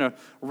 And that's going to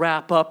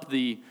wrap up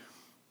the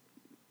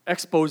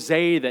expose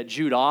that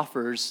Jude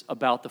offers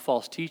about the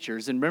false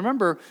teachers. And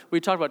remember, we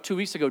talked about 2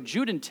 weeks ago,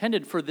 Jude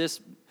intended for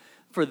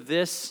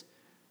this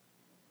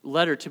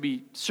letter to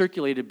be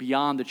circulated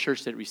beyond the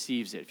church that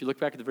receives it. If you look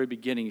back at the very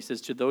beginning, he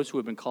says, to those who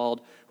have been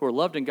called, who are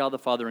loved in God the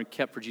Father and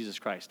kept for Jesus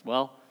Christ.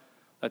 Well,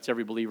 that's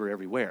every believer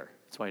everywhere.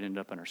 That's why it ended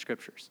up in our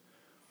scriptures.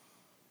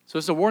 So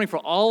it's a warning for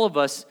all of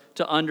us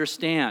to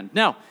understand.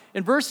 Now,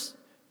 in verse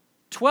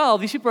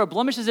 12, these people are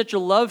blemishes at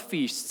your love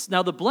feasts.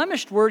 Now, the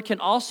blemished word can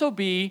also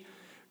be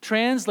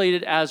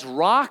translated as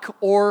rock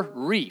or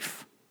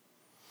reef.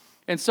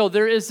 And so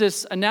there is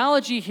this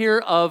analogy here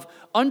of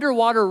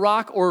underwater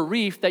rock or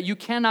reef that you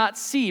cannot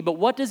see, but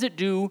what does it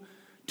do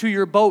to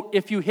your boat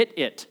if you hit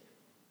it?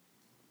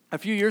 A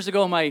few years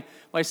ago, my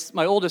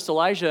oldest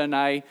Elijah and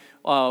I,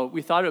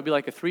 we thought it would be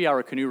like a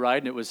 3-hour canoe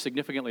ride, and it was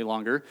significantly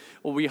longer.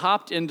 Well, we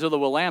hopped into the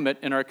Willamette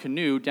in our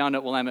canoe down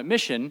at Willamette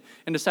Mission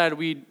and decided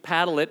we'd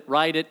paddle it,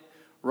 ride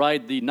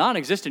the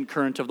non-existent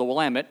current of the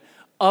Willamette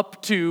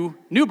up to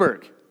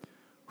Newburgh.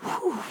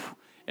 Whew.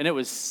 And it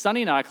was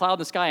sunny, not a cloud in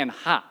the sky, and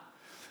hot.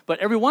 But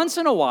every once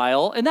in a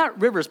while, and that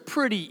river's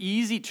pretty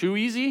easy, too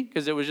easy,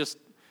 because it was just,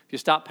 if you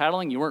stopped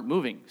paddling, you weren't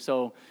moving.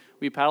 So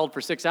we paddled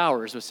for 6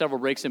 hours with several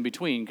breaks in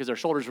between, because our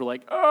shoulders were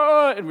like,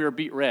 and we were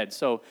beat red.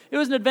 So it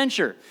was an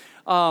adventure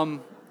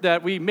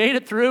that we made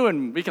it through,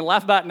 and we can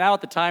laugh about it now.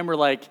 At the time, we're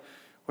like,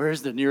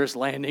 where's the nearest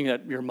landing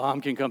that your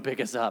mom can come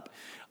pick us up?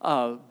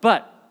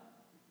 But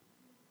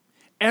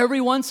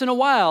every once in a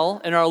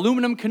while, in our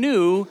aluminum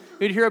canoe,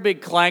 we'd hear a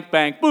big clank,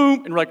 bang,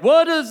 boom, and we're like,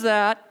 what is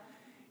that?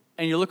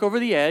 And you look over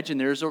the edge, and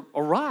there's a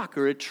rock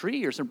or a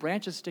tree or some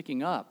branches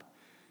sticking up.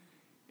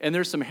 And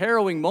there's some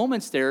harrowing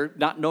moments there,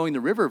 not knowing the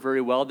river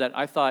very well, that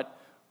I thought,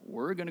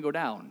 we're going to go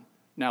down.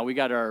 Now, we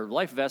got our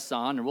life vests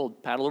on, and we'll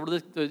paddle over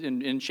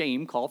in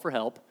shame, call for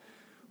help.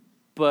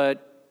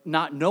 But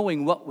not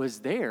knowing what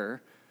was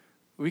there,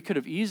 we could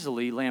have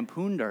easily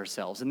lampooned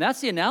ourselves. And that's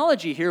the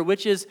analogy here,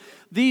 which is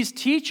these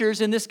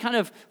teachers and this kind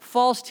of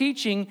false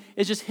teaching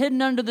is just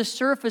hidden under the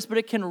surface, but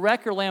it can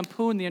wreck or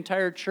lampoon the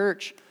entire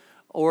church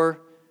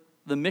or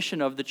the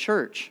mission of the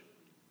church.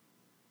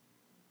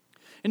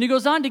 And he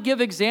goes on to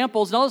give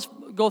examples, and I'll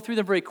just go through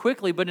them very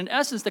quickly, but in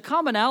essence, the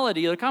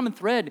commonality, the common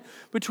thread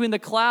between the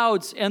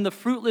clouds and the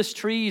fruitless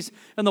trees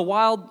and the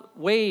wild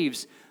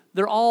waves,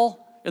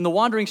 and the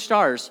wandering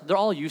stars, they're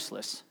all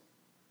useless.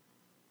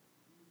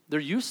 They're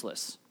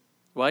useless,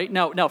 right?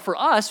 Now, for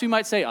us, we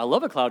might say, I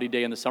love a cloudy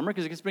day in the summer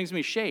because it brings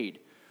me shade.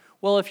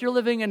 Well, if you're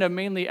living in a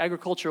mainly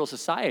agricultural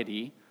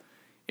society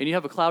and you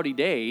have a cloudy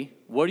day,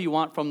 what do you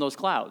want from those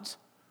clouds?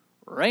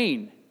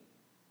 Rain.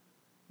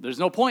 There's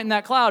no point in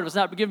that cloud if it's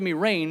not giving me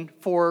rain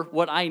for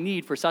what I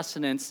need for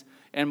sustenance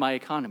and my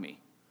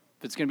economy.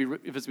 If it's going to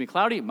be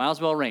cloudy, it might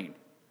as well rain.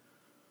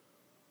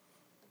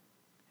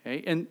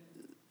 Okay, and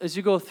as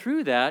you go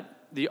through that,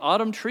 the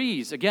autumn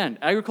trees, again,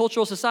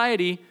 agricultural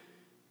society,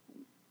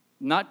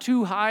 not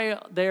too high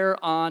they're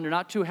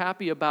not too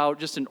happy about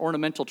just an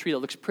ornamental tree that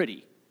looks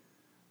pretty.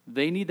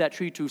 They need that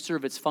tree to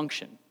serve its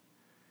function.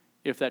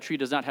 If that tree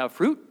does not have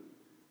fruit,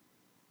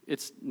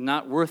 it's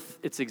not worth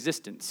its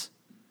existence.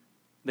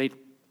 They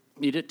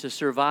need it to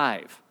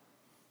survive.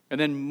 And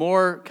then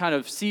more kind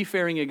of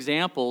seafaring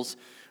examples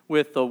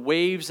with the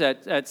waves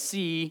at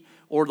sea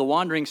or the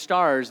wandering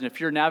stars. And if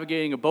you're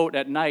navigating a boat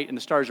at night and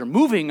the stars are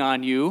moving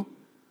on you,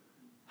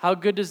 how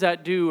good does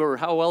that do, or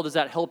how well does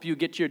that help you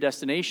get to your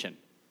destination?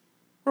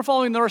 We're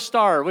following the North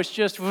Star, which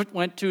just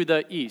went to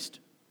the east.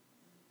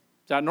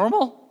 Is that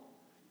normal?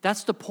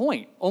 That's the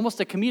point. Almost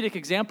a comedic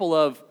example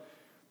of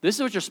this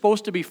is what you're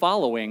supposed to be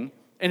following,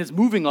 and it's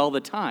moving all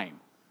the time.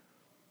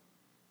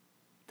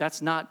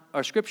 That's not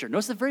our scripture.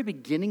 Notice the very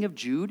beginning of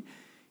Jude,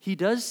 he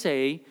does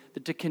say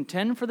that to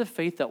contend for the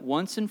faith that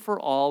once and for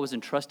all was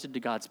entrusted to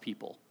God's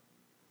people.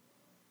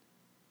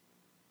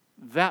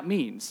 That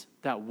means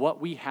that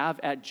what we have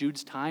at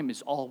Jude's time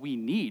is all we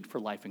need for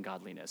life and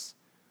godliness.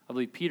 I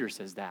believe Peter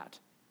says that.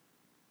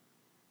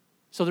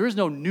 So there is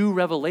no new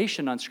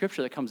revelation on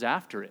scripture that comes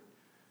after it.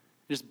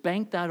 Just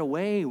bank that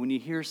away when you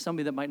hear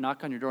somebody that might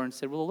knock on your door and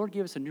say, well, the Lord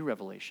gave us a new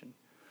revelation.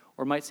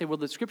 Or might say, well,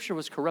 the scripture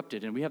was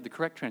corrupted and we have the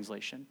correct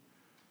translation.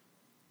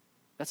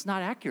 That's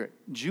not accurate.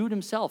 Jude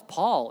himself,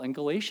 Paul in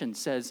Galatians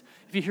says,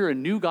 if you hear a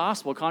new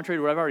gospel contrary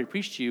to what I've already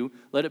preached to you,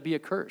 let it be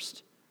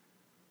accursed.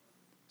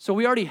 So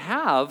we already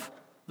have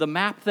the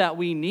map that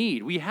we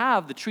need. We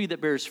have the tree that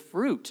bears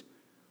fruit.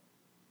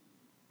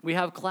 We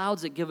have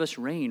clouds that give us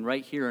rain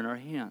right here in our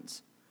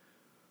hands.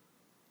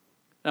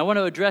 Now, I want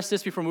to address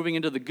this before moving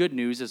into the good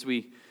news as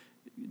we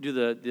do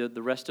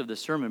the rest of the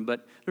sermon,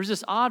 but there's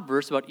this odd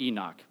verse about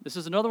Enoch. This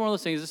is another one of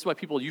those things. This is why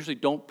people usually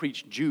don't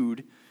preach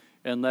Jude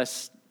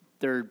unless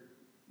they're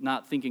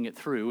not thinking it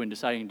through and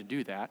deciding to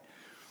do that,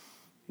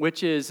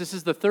 this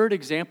is the third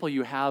example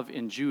you have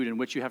in Jude in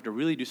which you have to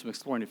really do some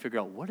exploring to figure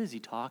out what is he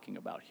talking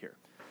about here.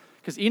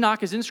 Because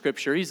Enoch is in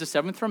Scripture. He's the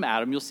seventh from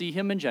Adam. You'll see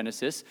him in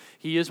Genesis.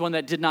 He is one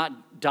that did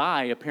not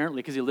die,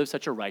 apparently, because he lived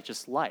such a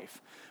righteous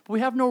life. But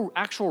we have no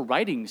actual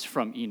writings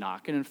from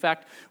Enoch. And in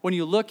fact, when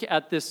you look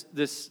at this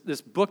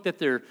book that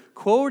they're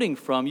quoting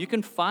from, you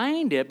can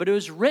find it, but it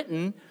was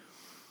written,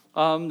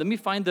 let me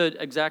find the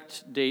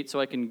exact date so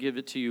I can give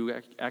it to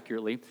you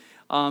accurately.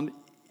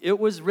 It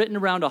was written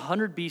around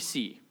 100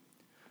 BC.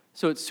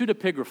 So it's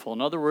pseudepigraphal.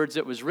 In other words,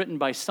 it was written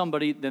by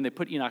somebody, then they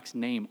put Enoch's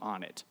name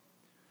on it.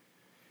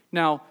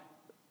 Now,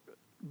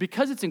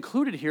 because it's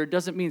included here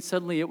doesn't mean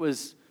suddenly it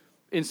was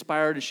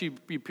inspired and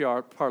should be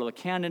part of the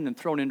canon and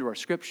thrown into our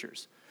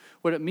scriptures.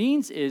 What it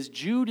means is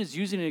Jude is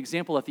using an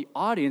example that the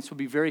audience would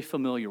be very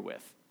familiar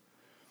with.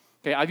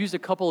 Okay, I've used a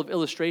couple of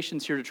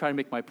illustrations here to try to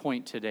make my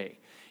point today.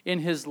 In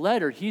his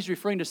letter, he's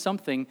referring to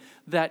something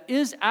that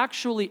is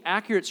actually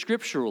accurate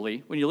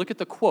scripturally when you look at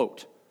the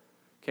quote.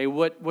 Okay,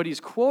 what he's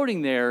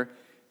quoting there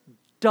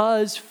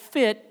does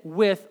fit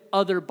with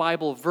other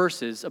Bible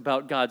verses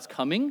about God's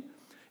coming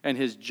and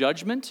his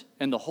judgment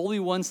and the holy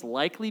ones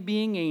likely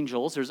being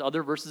angels. There's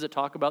other verses that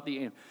talk about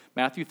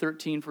Matthew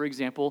 13, for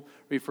example,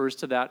 refers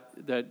to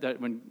that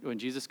when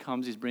Jesus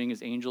comes, he's bringing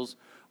his angels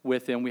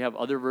with him. We have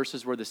other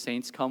verses where the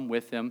saints come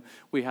with him.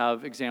 We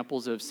have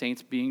examples of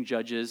saints being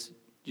judges,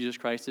 Jesus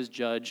Christ as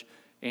judge,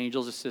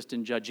 angels assist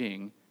in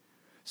judging.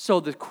 So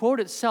the quote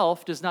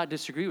itself does not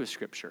disagree with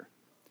Scripture.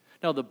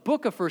 Now, the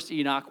book of 1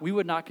 Enoch, we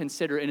would not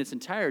consider in its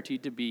entirety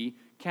to be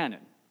canon,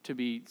 to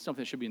be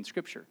something that should be in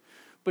Scripture.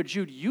 But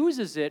Jude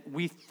uses it,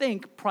 we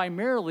think,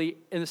 primarily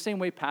in the same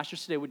way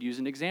pastors today would use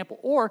an example.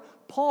 Or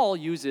Paul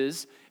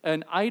uses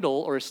an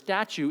idol or a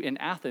statue in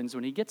Athens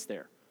when he gets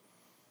there,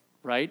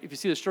 right? If you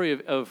see the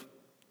story of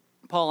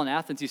Paul in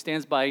Athens, he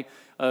stands by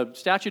a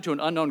statue to an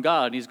unknown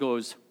god, and he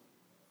goes,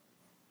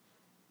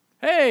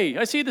 hey,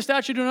 I see the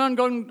statue to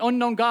an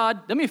unknown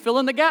God. Let me fill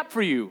in the gap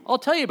for you. I'll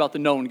tell you about the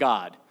known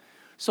God.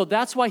 So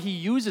that's why he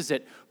uses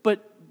it.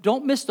 But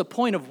don't miss the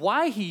point of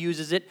why he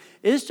uses it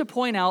is to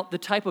point out the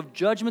type of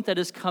judgment that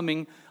is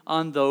coming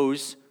on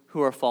those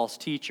who are false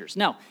teachers.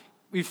 Now,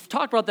 we've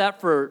talked about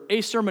that for a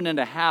sermon and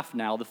a half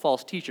now, the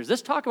false teachers.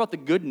 Let's talk about the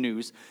good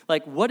news.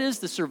 Like, what is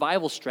the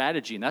survival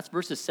strategy? And that's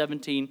verses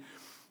 17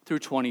 through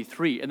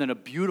 23, and then a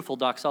beautiful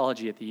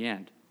doxology at the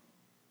end.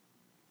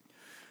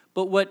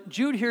 But what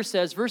Jude here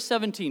says, verse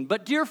 17,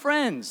 but dear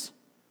friends,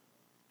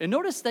 and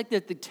notice that the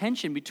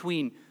tension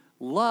between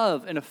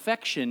love and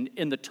affection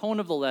in the tone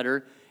of the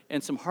letter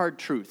and some hard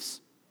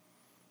truths.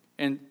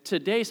 And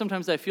today,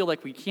 sometimes I feel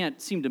like we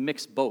can't seem to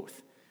mix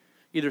both.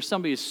 Either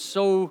somebody is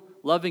so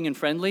loving and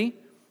friendly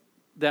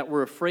that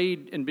we're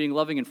afraid in being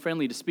loving and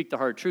friendly to speak the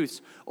hard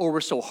truths, or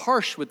we're so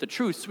harsh with the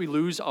truths we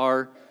lose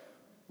our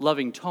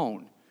loving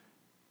tone.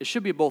 It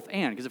should be both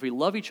and, because if we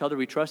love each other,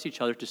 we trust each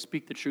other to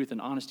speak the truth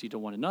and honesty to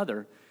one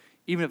another,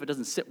 even if it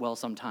doesn't sit well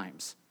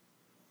sometimes.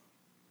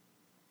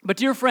 But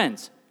dear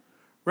friends,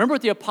 remember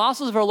what the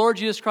apostles of our Lord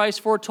Jesus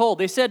Christ foretold.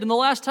 They said, in the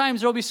last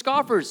times there will be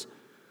scoffers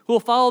who will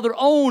follow their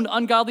own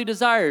ungodly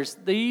desires.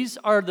 These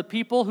are the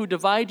people who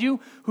divide you,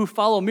 who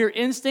follow mere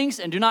instincts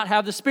and do not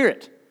have the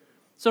Spirit.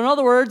 So in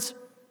other words,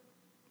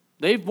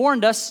 they've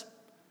warned us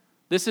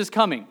this is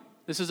coming.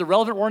 This is a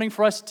relevant warning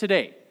for us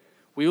today.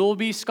 We will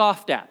be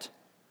scoffed at.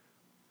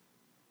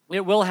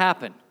 It will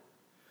happen.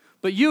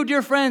 But you,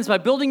 dear friends, by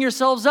building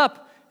yourselves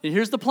up, and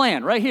here's the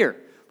plan right here,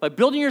 by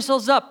building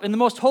yourselves up in the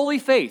most holy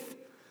faith,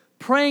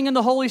 praying in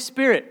the Holy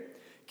Spirit,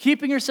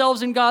 keeping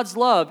yourselves in God's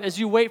love as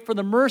you wait for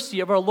the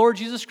mercy of our Lord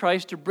Jesus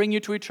Christ to bring you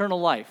to eternal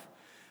life.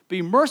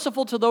 Be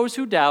merciful to those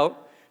who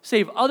doubt,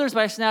 save others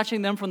by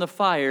snatching them from the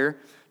fire,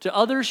 to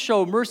others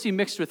show mercy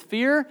mixed with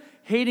fear,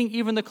 hating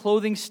even the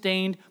clothing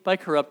stained by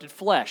corrupted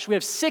flesh. We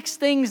have 6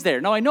 things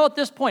there. Now, I know at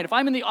this point, if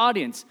I'm in the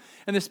audience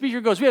and the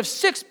speaker goes, we have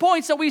 6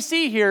 points that we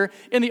see here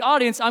in the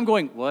audience, I'm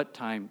going, what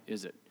time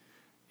is it?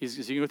 Is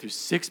he going to go through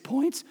 6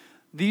 points?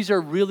 These are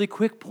really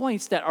quick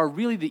points that are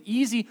really the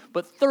easy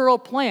but thorough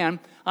plan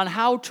on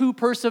how to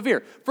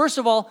persevere. First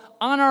of all,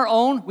 on our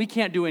own, we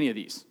can't do any of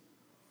these,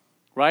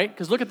 right?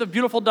 Because look at the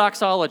beautiful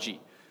doxology.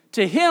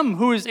 To him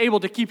who is able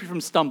to keep you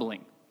from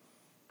stumbling.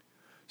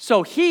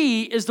 So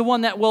he is the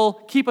one that will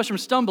keep us from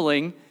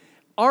stumbling.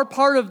 Our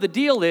part of the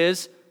deal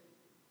is,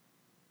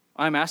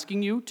 I'm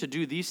asking you to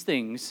do these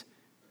things,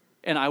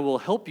 and I will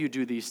help you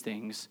do these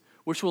things,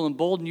 which will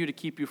embolden you to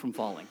keep you from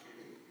falling.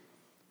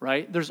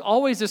 Right? There's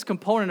always this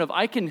component of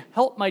I can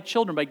help my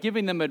children by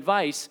giving them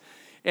advice,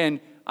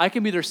 and I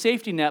can be their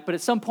safety net, but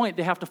at some point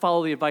they have to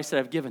follow the advice that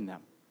I've given them.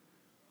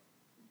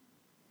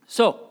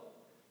 So,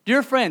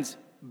 dear friends,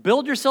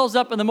 build yourselves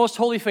up in the most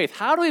holy faith.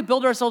 How do we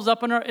build ourselves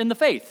up in the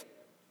faith?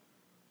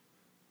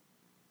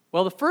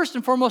 Well, the first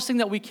and foremost thing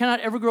that we cannot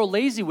ever grow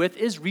lazy with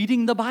is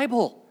reading the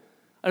Bible.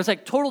 And it's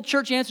like total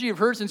church answer you've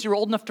heard since you were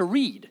old enough to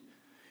read.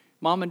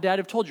 Mom and dad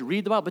have told you,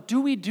 read the Bible. But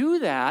do we do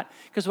that?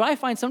 Because what I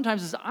find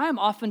sometimes is I'm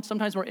often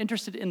sometimes more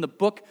interested in the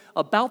book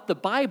about the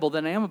Bible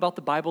than I am about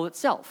the Bible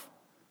itself.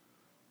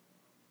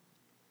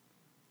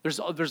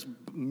 There's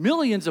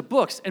millions of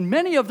books, and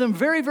many of them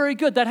very, very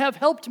good, that have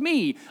helped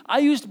me. I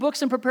used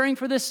books in preparing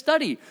for this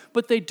study,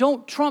 but they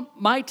don't trump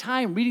my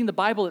time reading the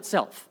Bible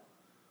itself.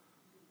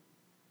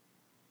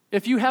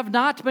 If you have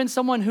not been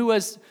someone who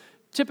has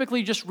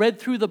typically just read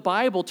through the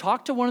Bible,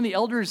 talk to one of the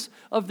elders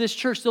of this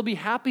church. They'll be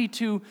happy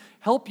to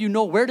help you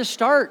know where to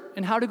start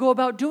and how to go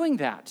about doing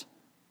that.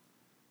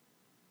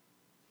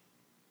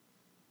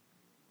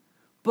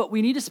 But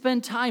we need to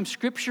spend time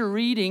scripture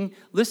reading,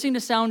 listening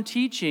to sound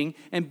teaching,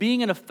 and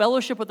being in a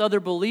fellowship with other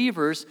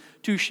believers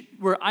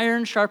where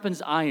iron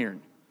sharpens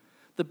iron.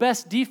 The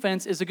best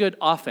defense is a good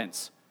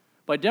offense.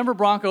 My Denver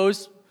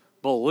Broncos,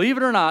 believe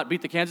it or not,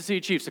 beat the Kansas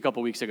City Chiefs a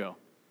couple weeks ago.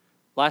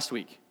 Last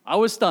week. I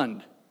was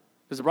stunned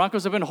because the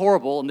Broncos have been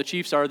horrible and the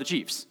Chiefs are the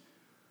Chiefs.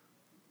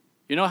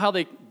 You know how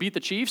they beat the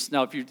Chiefs?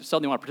 Now, if you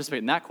suddenly want to participate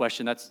in that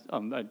question, I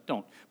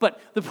don't.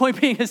 But the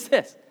point being is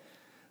this.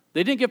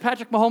 They didn't give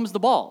Patrick Mahomes the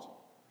ball.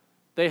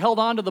 They held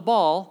on to the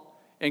ball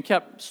and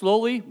kept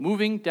slowly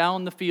moving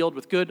down the field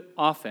with good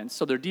offense,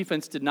 so their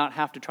defense did not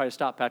have to try to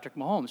stop Patrick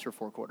Mahomes for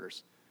 4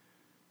 quarters.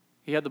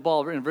 He had the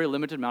ball in a very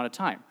limited amount of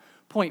time.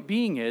 Point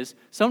being is,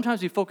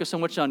 sometimes we focus so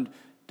much on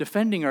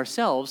defending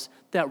ourselves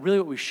that really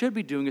what we should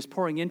be doing is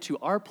pouring into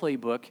our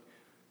playbook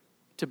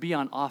to be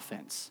on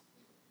offense,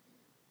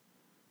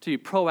 to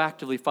be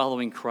proactively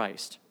following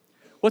Christ.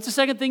 What's the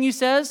second thing he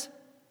says?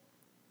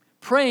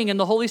 Praying in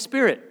the Holy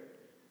Spirit.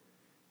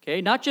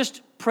 Okay, not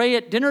just pray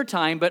at dinner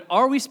time, but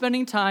are we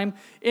spending time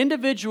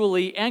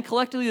individually and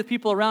collectively with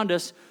people around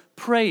us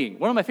praying?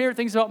 One of my favorite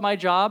things about my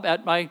job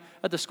at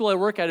the school I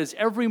work at is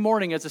every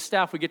morning as a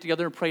staff we get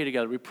together and pray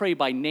together. We pray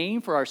by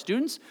name for our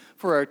students,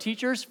 for our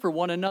teachers, for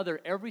one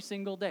another every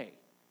single day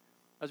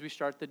as we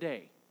start the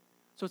day.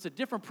 So it's a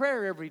different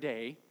prayer every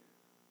day,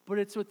 but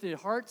it's with the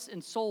hearts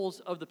and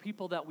souls of the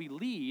people that we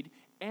lead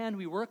and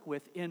we work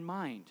with in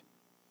mind.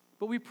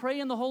 But we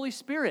pray in the Holy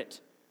Spirit.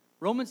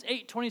 Romans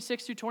 8,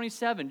 26 through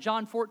 27,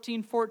 John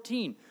 14,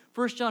 14,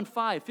 1 John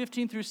 5,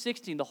 15 through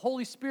 16. The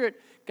Holy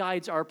Spirit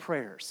guides our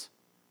prayers.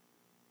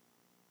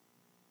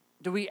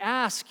 Do we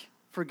ask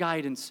for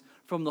guidance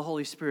from the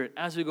Holy Spirit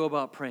as we go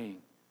about praying?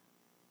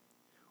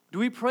 Do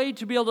we pray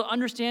to be able to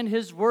understand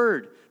His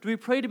Word? Do we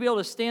pray to be able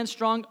to stand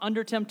strong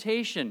under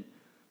temptation,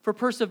 for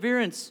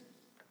perseverance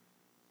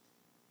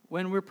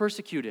when we're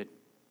persecuted?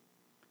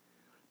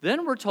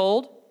 Then we're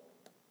told,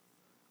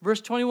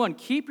 verse 21,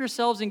 keep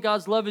yourselves in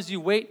God's love as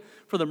you wait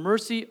for the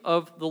mercy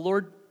of the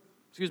Lord,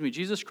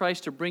 Jesus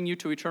Christ to bring you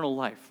to eternal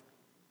life.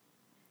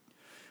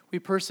 We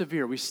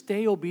persevere. We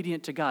stay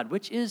obedient to God,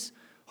 which is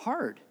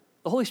hard.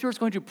 The Holy Spirit's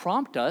going to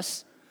prompt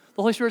us.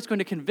 The Holy Spirit's going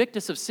to convict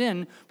us of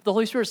sin, but the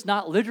Holy Spirit's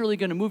not literally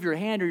going to move your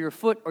hand or your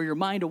foot or your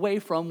mind away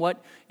from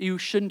what you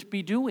shouldn't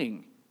be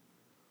doing.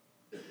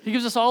 He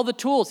gives us all the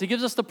tools. He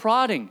gives us the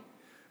prodding.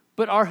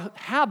 But our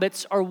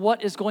habits are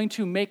what is going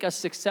to make us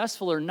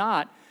successful or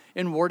not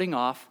in warding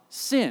off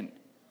sin.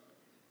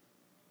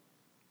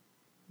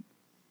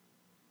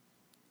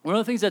 One of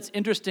the things that's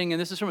interesting,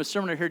 and this is from a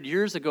sermon I heard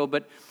years ago,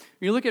 but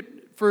when you look at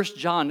 1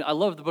 John, I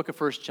love the book of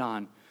 1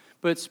 John,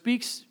 but it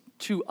speaks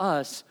to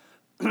us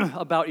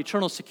about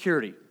eternal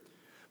security.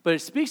 But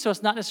it speaks to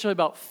us not necessarily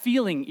about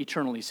feeling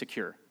eternally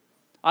secure.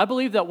 I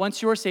believe that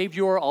once you are saved,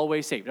 you are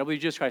always saved. I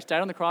believe Jesus Christ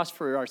died on the cross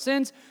for our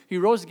sins. He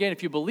rose again.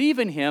 If you believe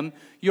in him,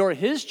 you are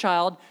his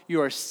child.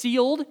 You are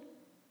sealed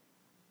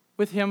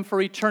with him for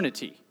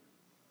eternity.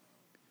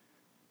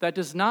 That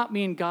does not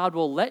mean God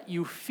will let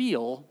you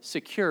feel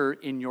secure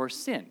in your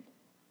sin.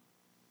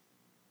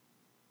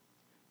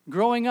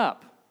 Growing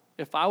up,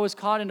 if I was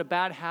caught in a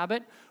bad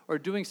habit or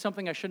doing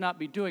something I should not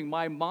be doing,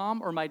 my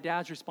mom or my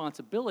dad's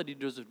responsibility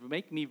does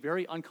make me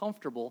very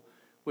uncomfortable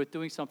with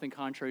doing something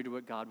contrary to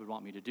what God would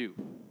want me to do.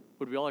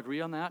 Would we all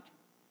agree on that?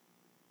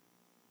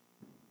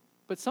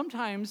 But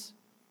sometimes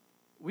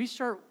we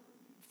start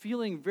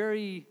feeling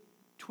very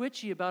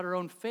twitchy about our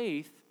own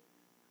faith.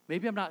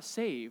 Maybe I'm not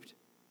saved.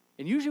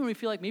 And usually when we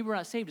feel like maybe we're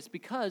not saved, it's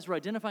because we're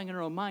identifying in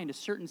our own mind a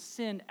certain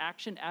sin,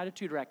 action,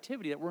 attitude, or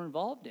activity that we're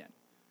involved in.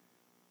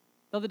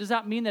 Now, does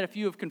that mean that if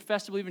you have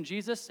confessed to believe in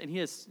Jesus and he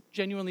has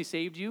genuinely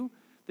saved you,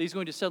 that he's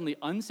going to suddenly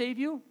unsave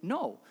you?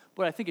 No.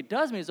 What I think it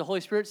does mean is the Holy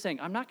Spirit saying,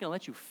 I'm not going to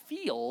let you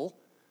feel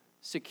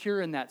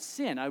secure in that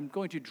sin. I'm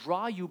going to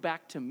draw you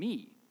back to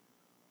me.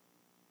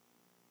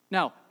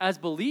 Now, as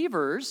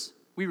believers,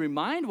 we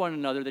remind one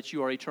another that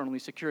you are eternally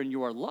secure and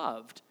you are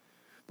loved.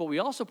 But we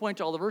also point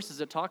to all the verses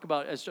that talk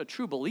about, as a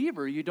true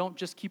believer, you don't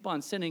just keep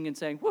on sinning and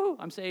saying, woo,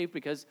 I'm saved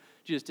because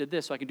Jesus did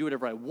this, so I can do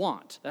whatever I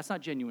want. That's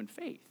not genuine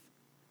faith.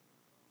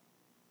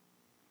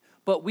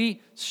 But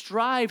we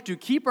strive to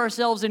keep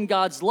ourselves in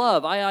God's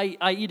love,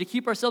 i.e. to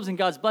keep ourselves in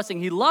God's blessing.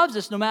 He loves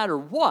us no matter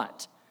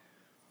what.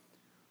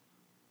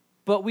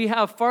 But we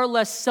have far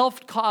less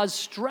self-caused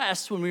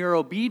stress when we are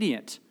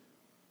obedient.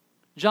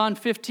 John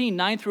 15,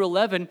 9 through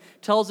 11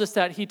 tells us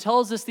that he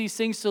tells us these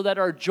things so that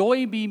our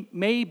joy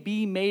may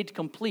be made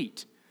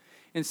complete.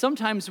 And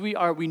sometimes we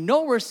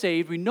know we're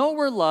saved, we know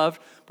we're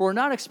loved, but we're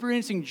not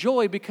experiencing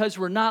joy because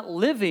we're not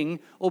living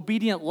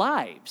obedient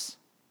lives.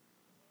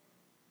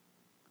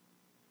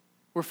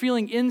 We're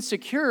feeling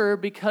insecure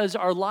because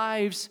our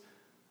lives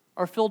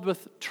are filled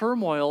with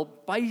turmoil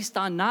based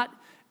on not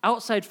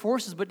outside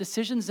forces, but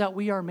decisions that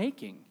we are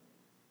making.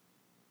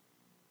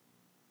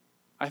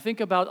 I think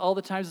about all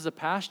the times as a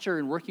pastor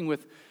and working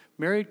with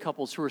married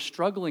couples who are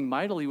struggling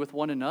mightily with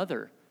one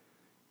another.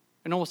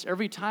 And almost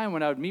every time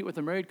when I would meet with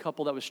a married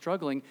couple that was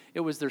struggling, it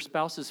was their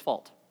spouse's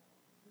fault.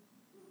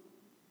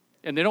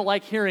 And they don't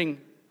like hearing,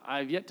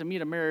 I've yet to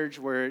meet a marriage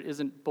where it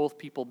isn't both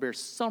people bear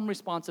some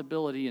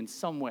responsibility in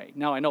some way.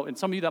 Now, I know, and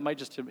some of you that might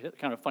just hit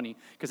kind of funny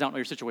because I don't know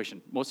your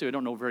situation. Most of you I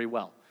don't know very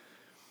well.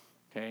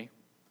 Okay?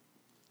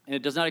 And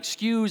it does not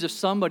excuse if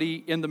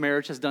somebody in the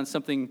marriage has done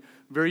something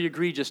very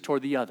egregious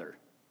toward the other.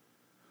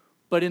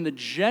 But in the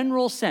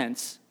general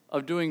sense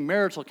of doing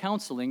marital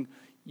counseling,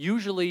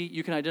 usually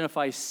you can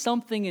identify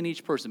something in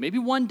each person. Maybe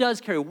one does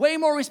carry way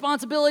more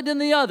responsibility than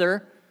the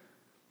other,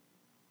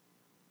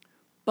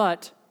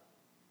 but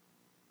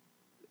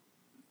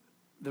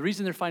the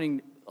reason they're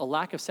finding a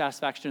lack of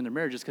satisfaction in their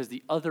marriage is because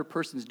the other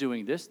person's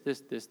doing this.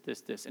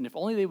 And if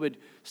only they would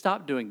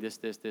stop doing this,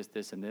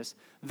 and this,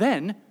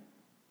 then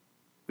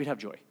we'd have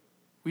joy.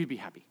 We'd be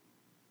happy.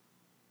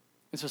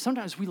 And so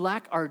sometimes we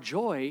lack our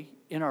joy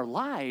in our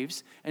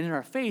lives and in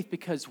our faith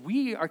because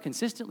we are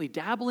consistently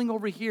dabbling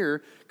over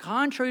here,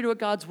 contrary to what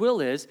God's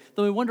will is,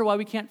 then we wonder why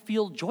we can't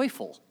feel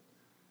joyful.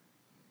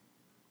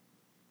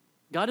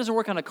 God doesn't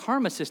work on a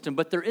karma system,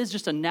 but there is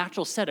just a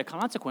natural set of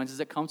consequences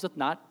that comes with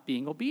not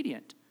being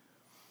obedient.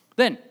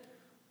 Then,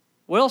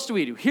 what else do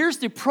we do? Here's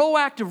the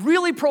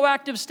really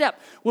proactive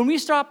step. When we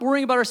stop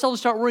worrying about ourselves and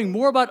start worrying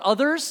more about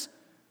others,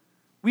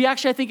 we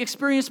actually, I think,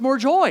 experience more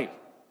joy.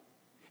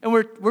 And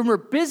when we're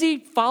busy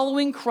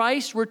following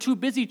Christ, we're too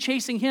busy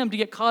chasing him to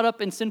get caught up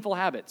in sinful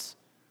habits.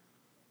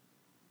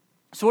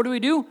 So what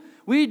do?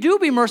 We do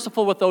be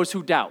merciful with those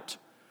who doubt.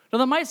 Now,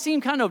 that might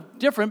seem kind of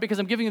different because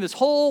I'm giving you this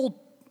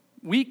whole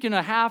week and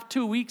a half,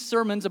 2 weeks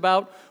sermons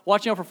about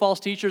watching out for false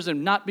teachers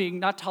and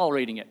not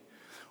tolerating it.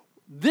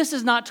 This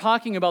is not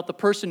talking about the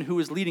person who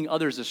is leading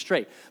others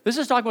astray. This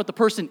is talking about the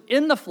person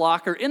in the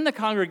flock or in the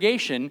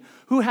congregation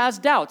who has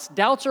doubts.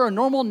 Doubts are a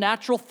normal,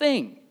 natural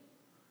thing.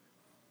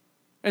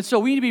 And so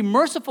we need to be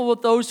merciful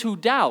with those who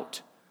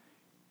doubt,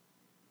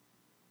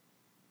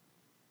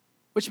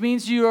 which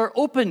means you are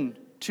open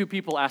to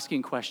people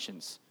asking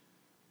questions.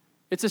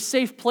 It's a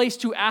safe place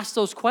to ask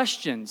those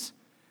questions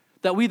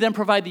that we then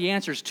provide the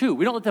answers to.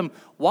 We don't let them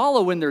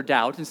wallow in their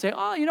doubt and say,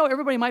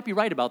 everybody might be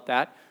right about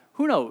that.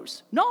 Who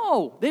knows?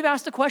 No, they've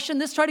asked a question.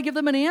 Let's try to give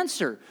them an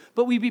answer.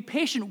 But we be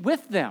patient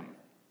with them.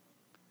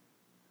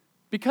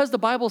 because the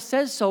Bible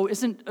says so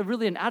isn't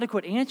really an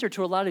adequate answer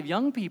to a lot of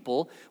young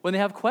people when they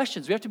have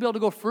questions. We have to be able to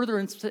go further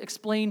and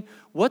explain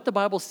what the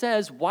Bible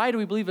says, why do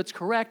we believe it's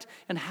correct,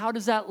 and how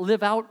does that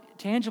live out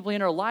tangibly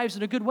in our lives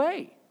in a good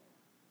way.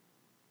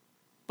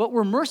 But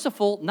we're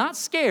merciful, not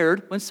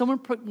scared, when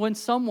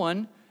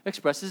someone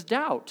expresses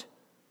doubt.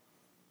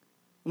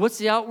 What's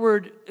the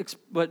outward,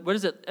 what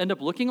does it end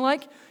up looking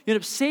like? You end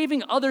up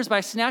saving others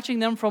by snatching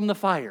them from the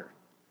fire.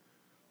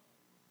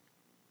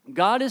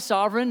 God is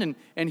sovereign,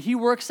 and he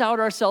works out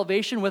our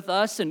salvation with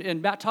us,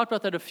 and Matt talked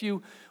about that a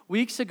few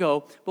weeks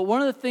ago. But one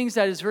of the things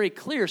that is very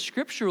clear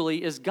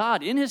scripturally is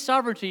God, in his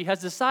sovereignty, has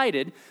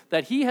decided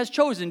that he has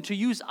chosen to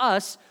use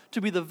us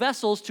to be the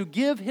vessels to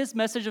give his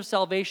message of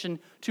salvation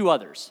to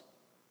others.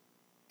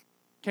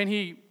 Can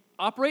he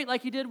operate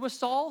like he did with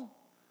Saul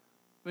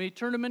when he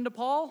turned him into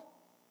Paul?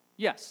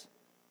 Yes.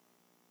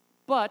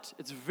 But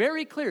it's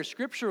very clear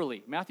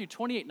scripturally, Matthew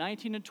 28,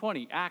 19 and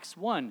 20, Acts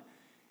 1,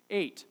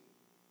 8,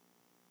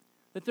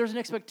 that there's an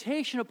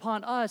expectation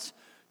upon us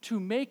to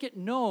make it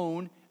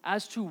known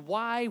as to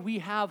why we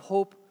have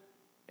hope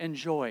and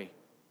joy.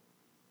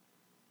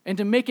 And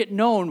to make it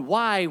known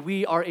why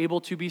we are able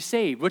to be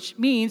saved, which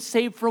means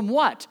saved from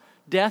what?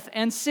 Death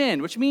and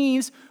sin, which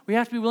means we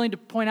have to be willing to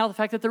point out the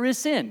fact that there is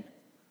sin.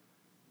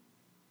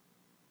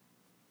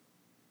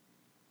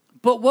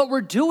 But what we're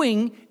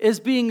doing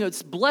is being a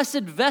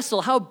blessed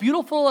vessel. How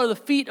beautiful are the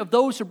feet of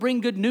those who bring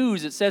good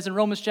news, it says in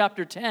Romans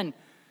chapter 10.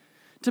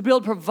 To be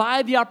able to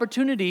provide the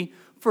opportunity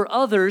for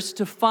others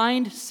to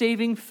find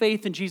saving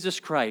faith in Jesus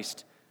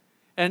Christ.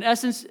 And in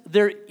essence,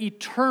 their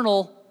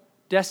eternal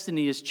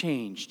destiny is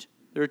changed.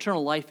 Their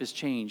eternal life is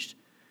changed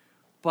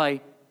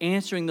by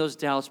answering those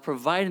doubts,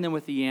 providing them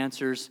with the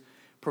answers,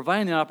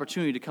 providing the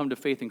opportunity to come to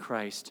faith in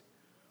Christ.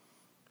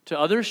 To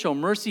others, show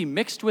mercy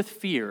mixed with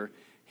fear,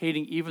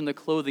 hating even the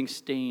clothing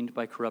stained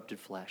by corrupted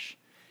flesh.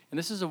 And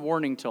this is a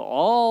warning to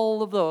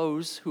all of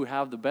those who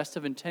have the best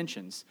of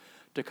intentions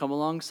to come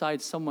alongside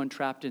someone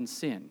trapped in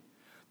sin,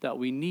 that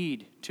we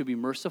need to be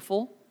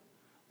merciful,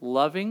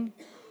 loving,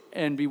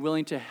 and be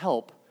willing to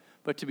help,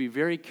 but to be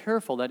very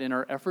careful that in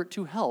our effort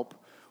to help,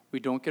 we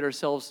don't get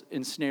ourselves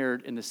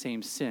ensnared in the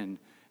same sin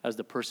as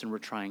the person we're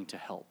trying to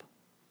help.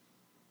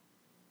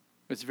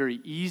 It's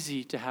very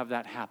easy to have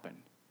that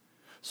happen.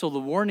 So the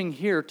warning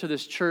here to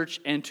this church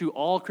and to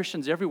all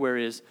Christians everywhere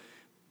is,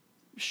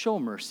 show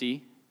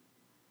mercy,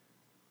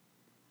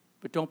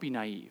 but don't be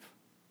naive.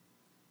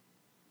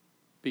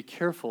 Be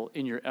careful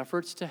in your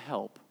efforts to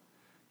help.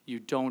 You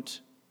don't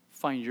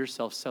find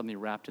yourself suddenly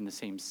wrapped in the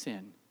same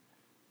sin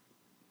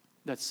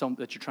that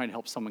you're trying to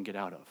help someone get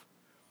out of.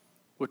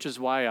 Which is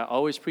why I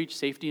always preach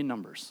safety in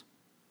numbers.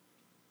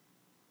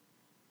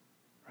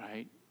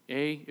 Right?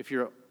 If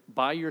you're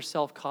by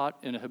yourself caught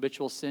in a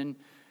habitual sin,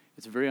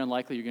 it's very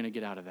unlikely you're going to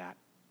get out of that.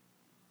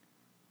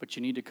 But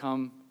you need to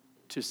come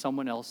to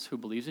someone else who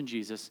believes in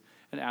Jesus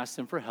and ask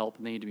them for help,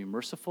 and they need to be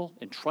merciful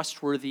and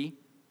trustworthy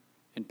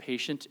and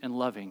patient and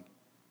loving.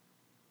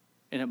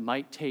 And it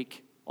might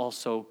take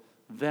also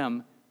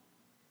them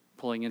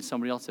pulling in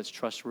somebody else that's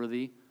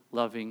trustworthy,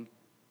 loving,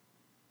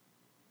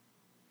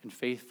 and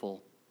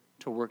faithful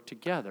to work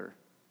together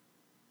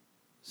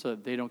so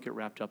that they don't get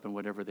wrapped up in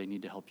whatever they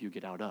need to help you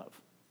get out of.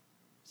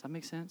 Does that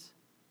make sense?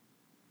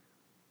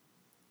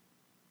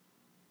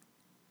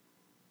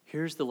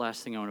 Here's the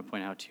last thing I want to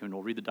point out to you, and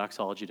we'll read the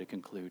doxology to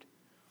conclude.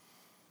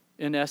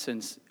 In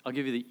essence, I'll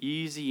give you the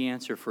easy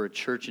answer for a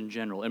church in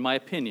general. In my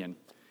opinion,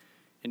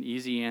 an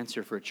easy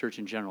answer for a church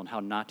in general and how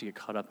not to get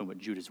caught up in what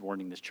Jude is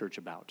warning this church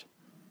about.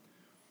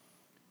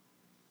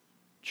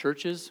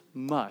 Churches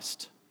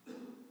must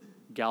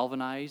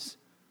galvanize,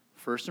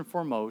 first and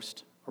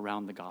foremost,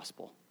 around the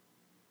gospel.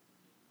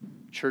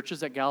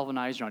 Churches that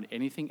galvanize around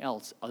anything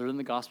else other than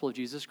the gospel of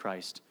Jesus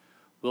Christ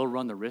will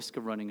run the risk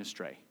of running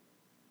astray.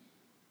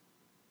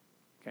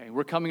 Okay,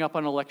 we're coming up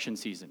on election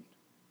season.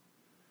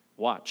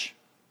 Watch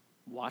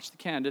the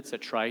candidates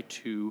that try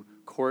to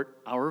court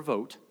our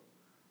vote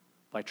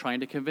by trying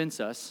to convince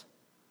us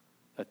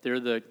that they're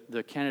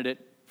the candidate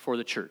for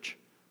the church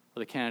or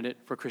the candidate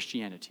for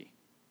Christianity.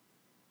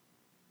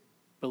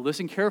 But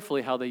listen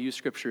carefully how they use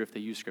Scripture if they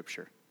use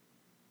Scripture.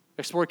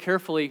 Explore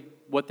carefully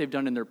what they've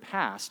done in their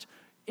past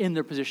in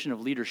their position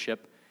of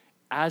leadership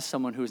as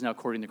someone who is now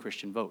courting the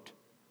Christian vote.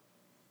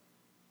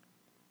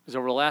 Because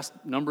over the last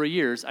number of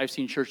years, I've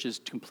seen churches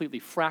completely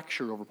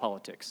fracture over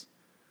politics.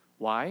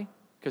 Why?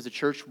 Because the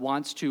church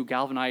wants to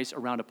galvanize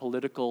around a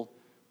political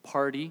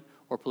party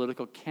or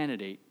political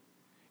candidate.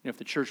 And if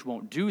the church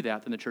won't do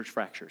that, then the church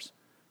fractures.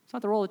 It's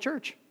not the role of the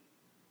church.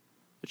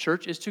 The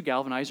church is to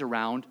galvanize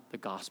around the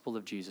gospel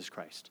of Jesus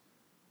Christ.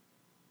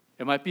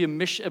 It might be a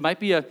mission, it might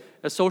be a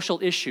social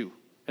issue,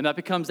 and that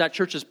becomes that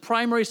church's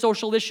primary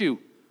social issue.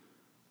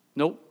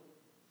 Nope.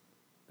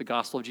 The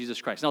gospel of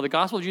Jesus Christ. Now, the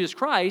gospel of Jesus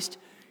Christ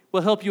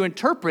will help you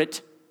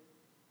interpret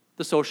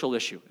the social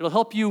issue. It'll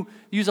help you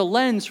use a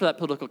lens for that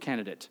political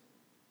candidate.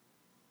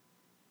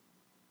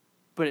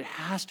 But it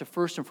has to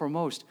first and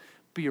foremost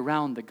be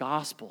around the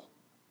gospel,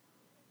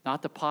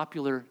 not the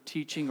popular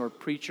teaching or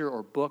preacher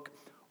or book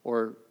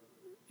or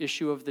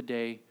issue of the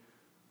day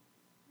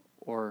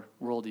or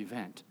world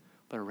event,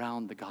 but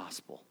around the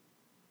gospel.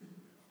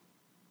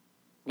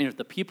 And if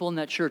the people in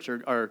that church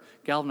are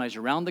galvanized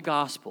around the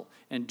gospel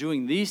and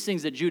doing these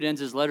things that Jude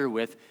ends his letter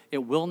with, it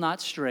will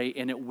not stray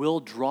and it will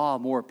draw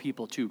more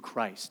people to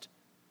Christ.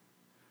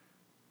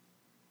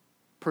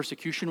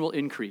 Persecution will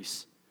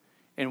increase.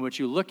 And what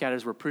you look at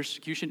is where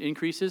persecution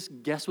increases,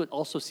 guess what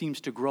also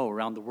seems to grow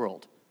around the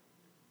world?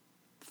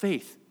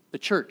 Faith, the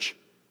church.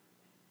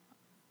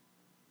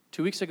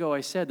 2 weeks ago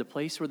I said the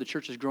place where the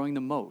church is growing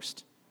the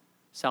most,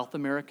 South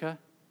America,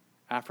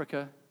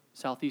 Africa,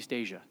 Southeast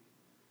Asia.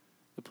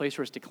 The place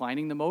where it's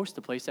declining the most,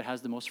 the place that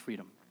has the most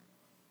freedom.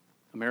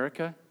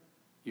 America,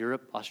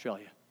 Europe,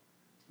 Australia.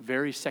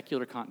 Very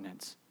secular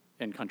continents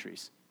and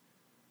countries.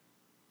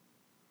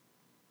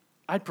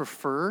 I'd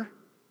prefer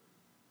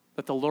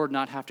that the Lord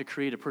not have to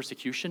create a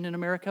persecution in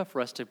America for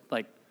us to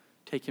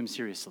take him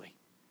seriously.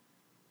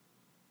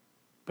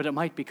 But it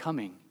might be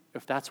coming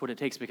if that's what it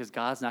takes, because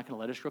God's not going to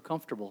let us grow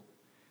comfortable.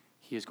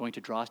 He is going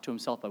to draw us to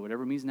himself by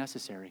whatever means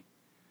necessary.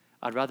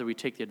 I'd rather we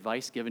take the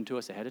advice given to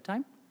us ahead of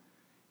time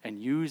and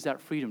use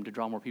that freedom to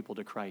draw more people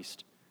to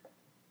Christ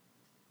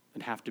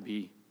than have to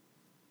be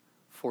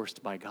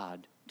forced by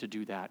God to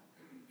do that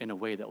in a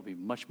way that will be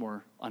much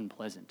more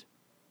unpleasant.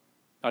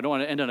 I don't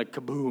want to end on a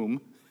kaboom.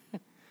 I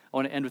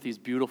want to end with these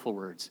beautiful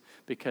words,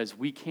 because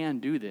we can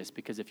do this,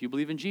 because if you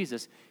believe in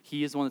Jesus,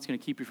 he is the one that's going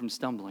to keep you from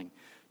stumbling.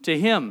 To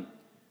him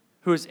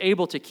who is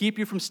able to keep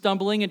you from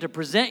stumbling and to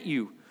present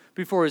you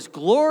before his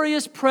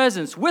glorious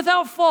presence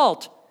without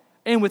fault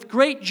and with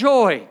great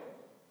joy.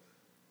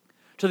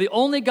 To the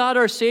only God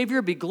our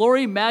Savior be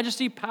glory,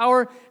 majesty,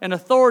 power, and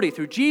authority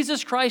through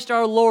Jesus Christ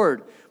our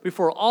Lord,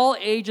 before all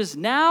ages,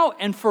 now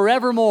and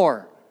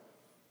forevermore.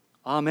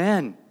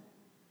 Amen.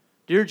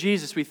 Dear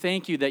Jesus, we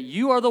thank you that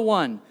you are the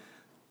one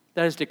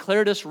that has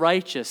declared us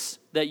righteous,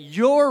 that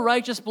your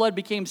righteous blood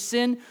became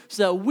sin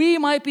so that we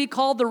might be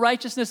called the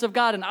righteousness of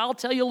God. And I'll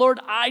tell you,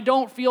 Lord, I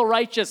don't feel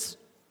righteous.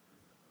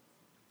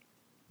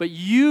 But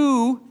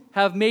you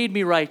have made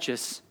me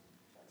righteous.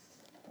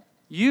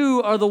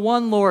 You are the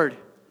one, Lord,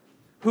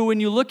 who, when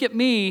you look at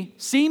me,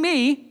 see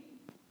me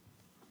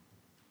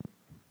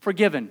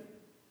forgiven,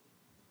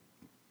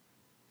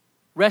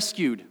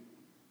 rescued.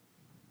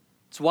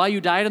 It's why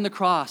you died on the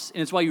cross,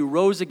 and it's why you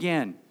rose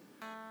again,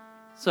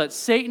 so that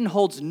Satan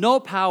holds no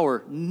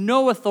power,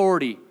 no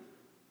authority.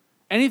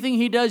 Anything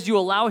he does, you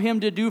allow him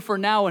to do for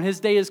now, and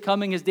his day is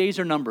coming, his days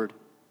are numbered.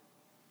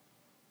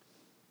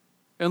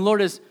 And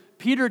Lord, as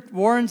Peter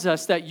warns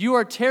us that you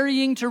are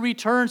tarrying to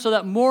return so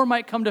that more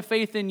might come to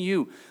faith in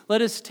you, let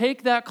us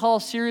take that call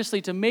seriously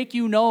to make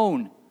you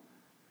known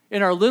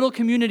in our little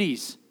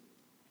communities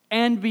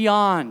and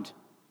beyond.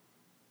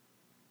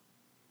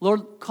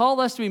 Lord,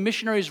 call us to be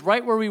missionaries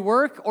right where we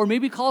work, or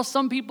maybe call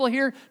some people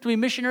here to be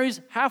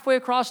missionaries halfway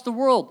across the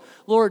world.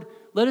 Lord,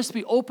 let us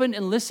be open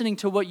and listening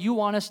to what you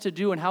want us to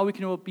do and how we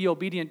can be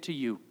obedient to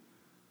you.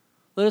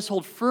 Let us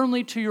hold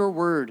firmly to your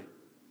word.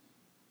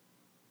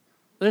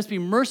 Let us be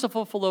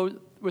merciful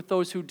with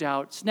those who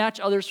doubt. Snatch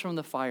others from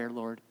the fire,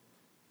 Lord.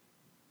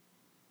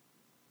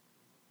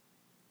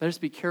 Let us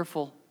be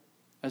careful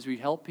as we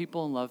help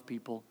people and love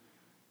people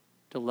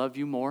to love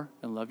you more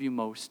and love you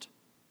most.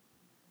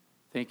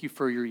 Thank you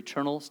for your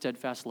eternal,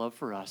 steadfast love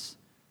for us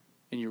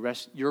and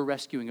your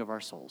rescuing of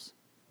our souls.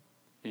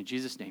 In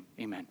Jesus' name,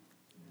 amen.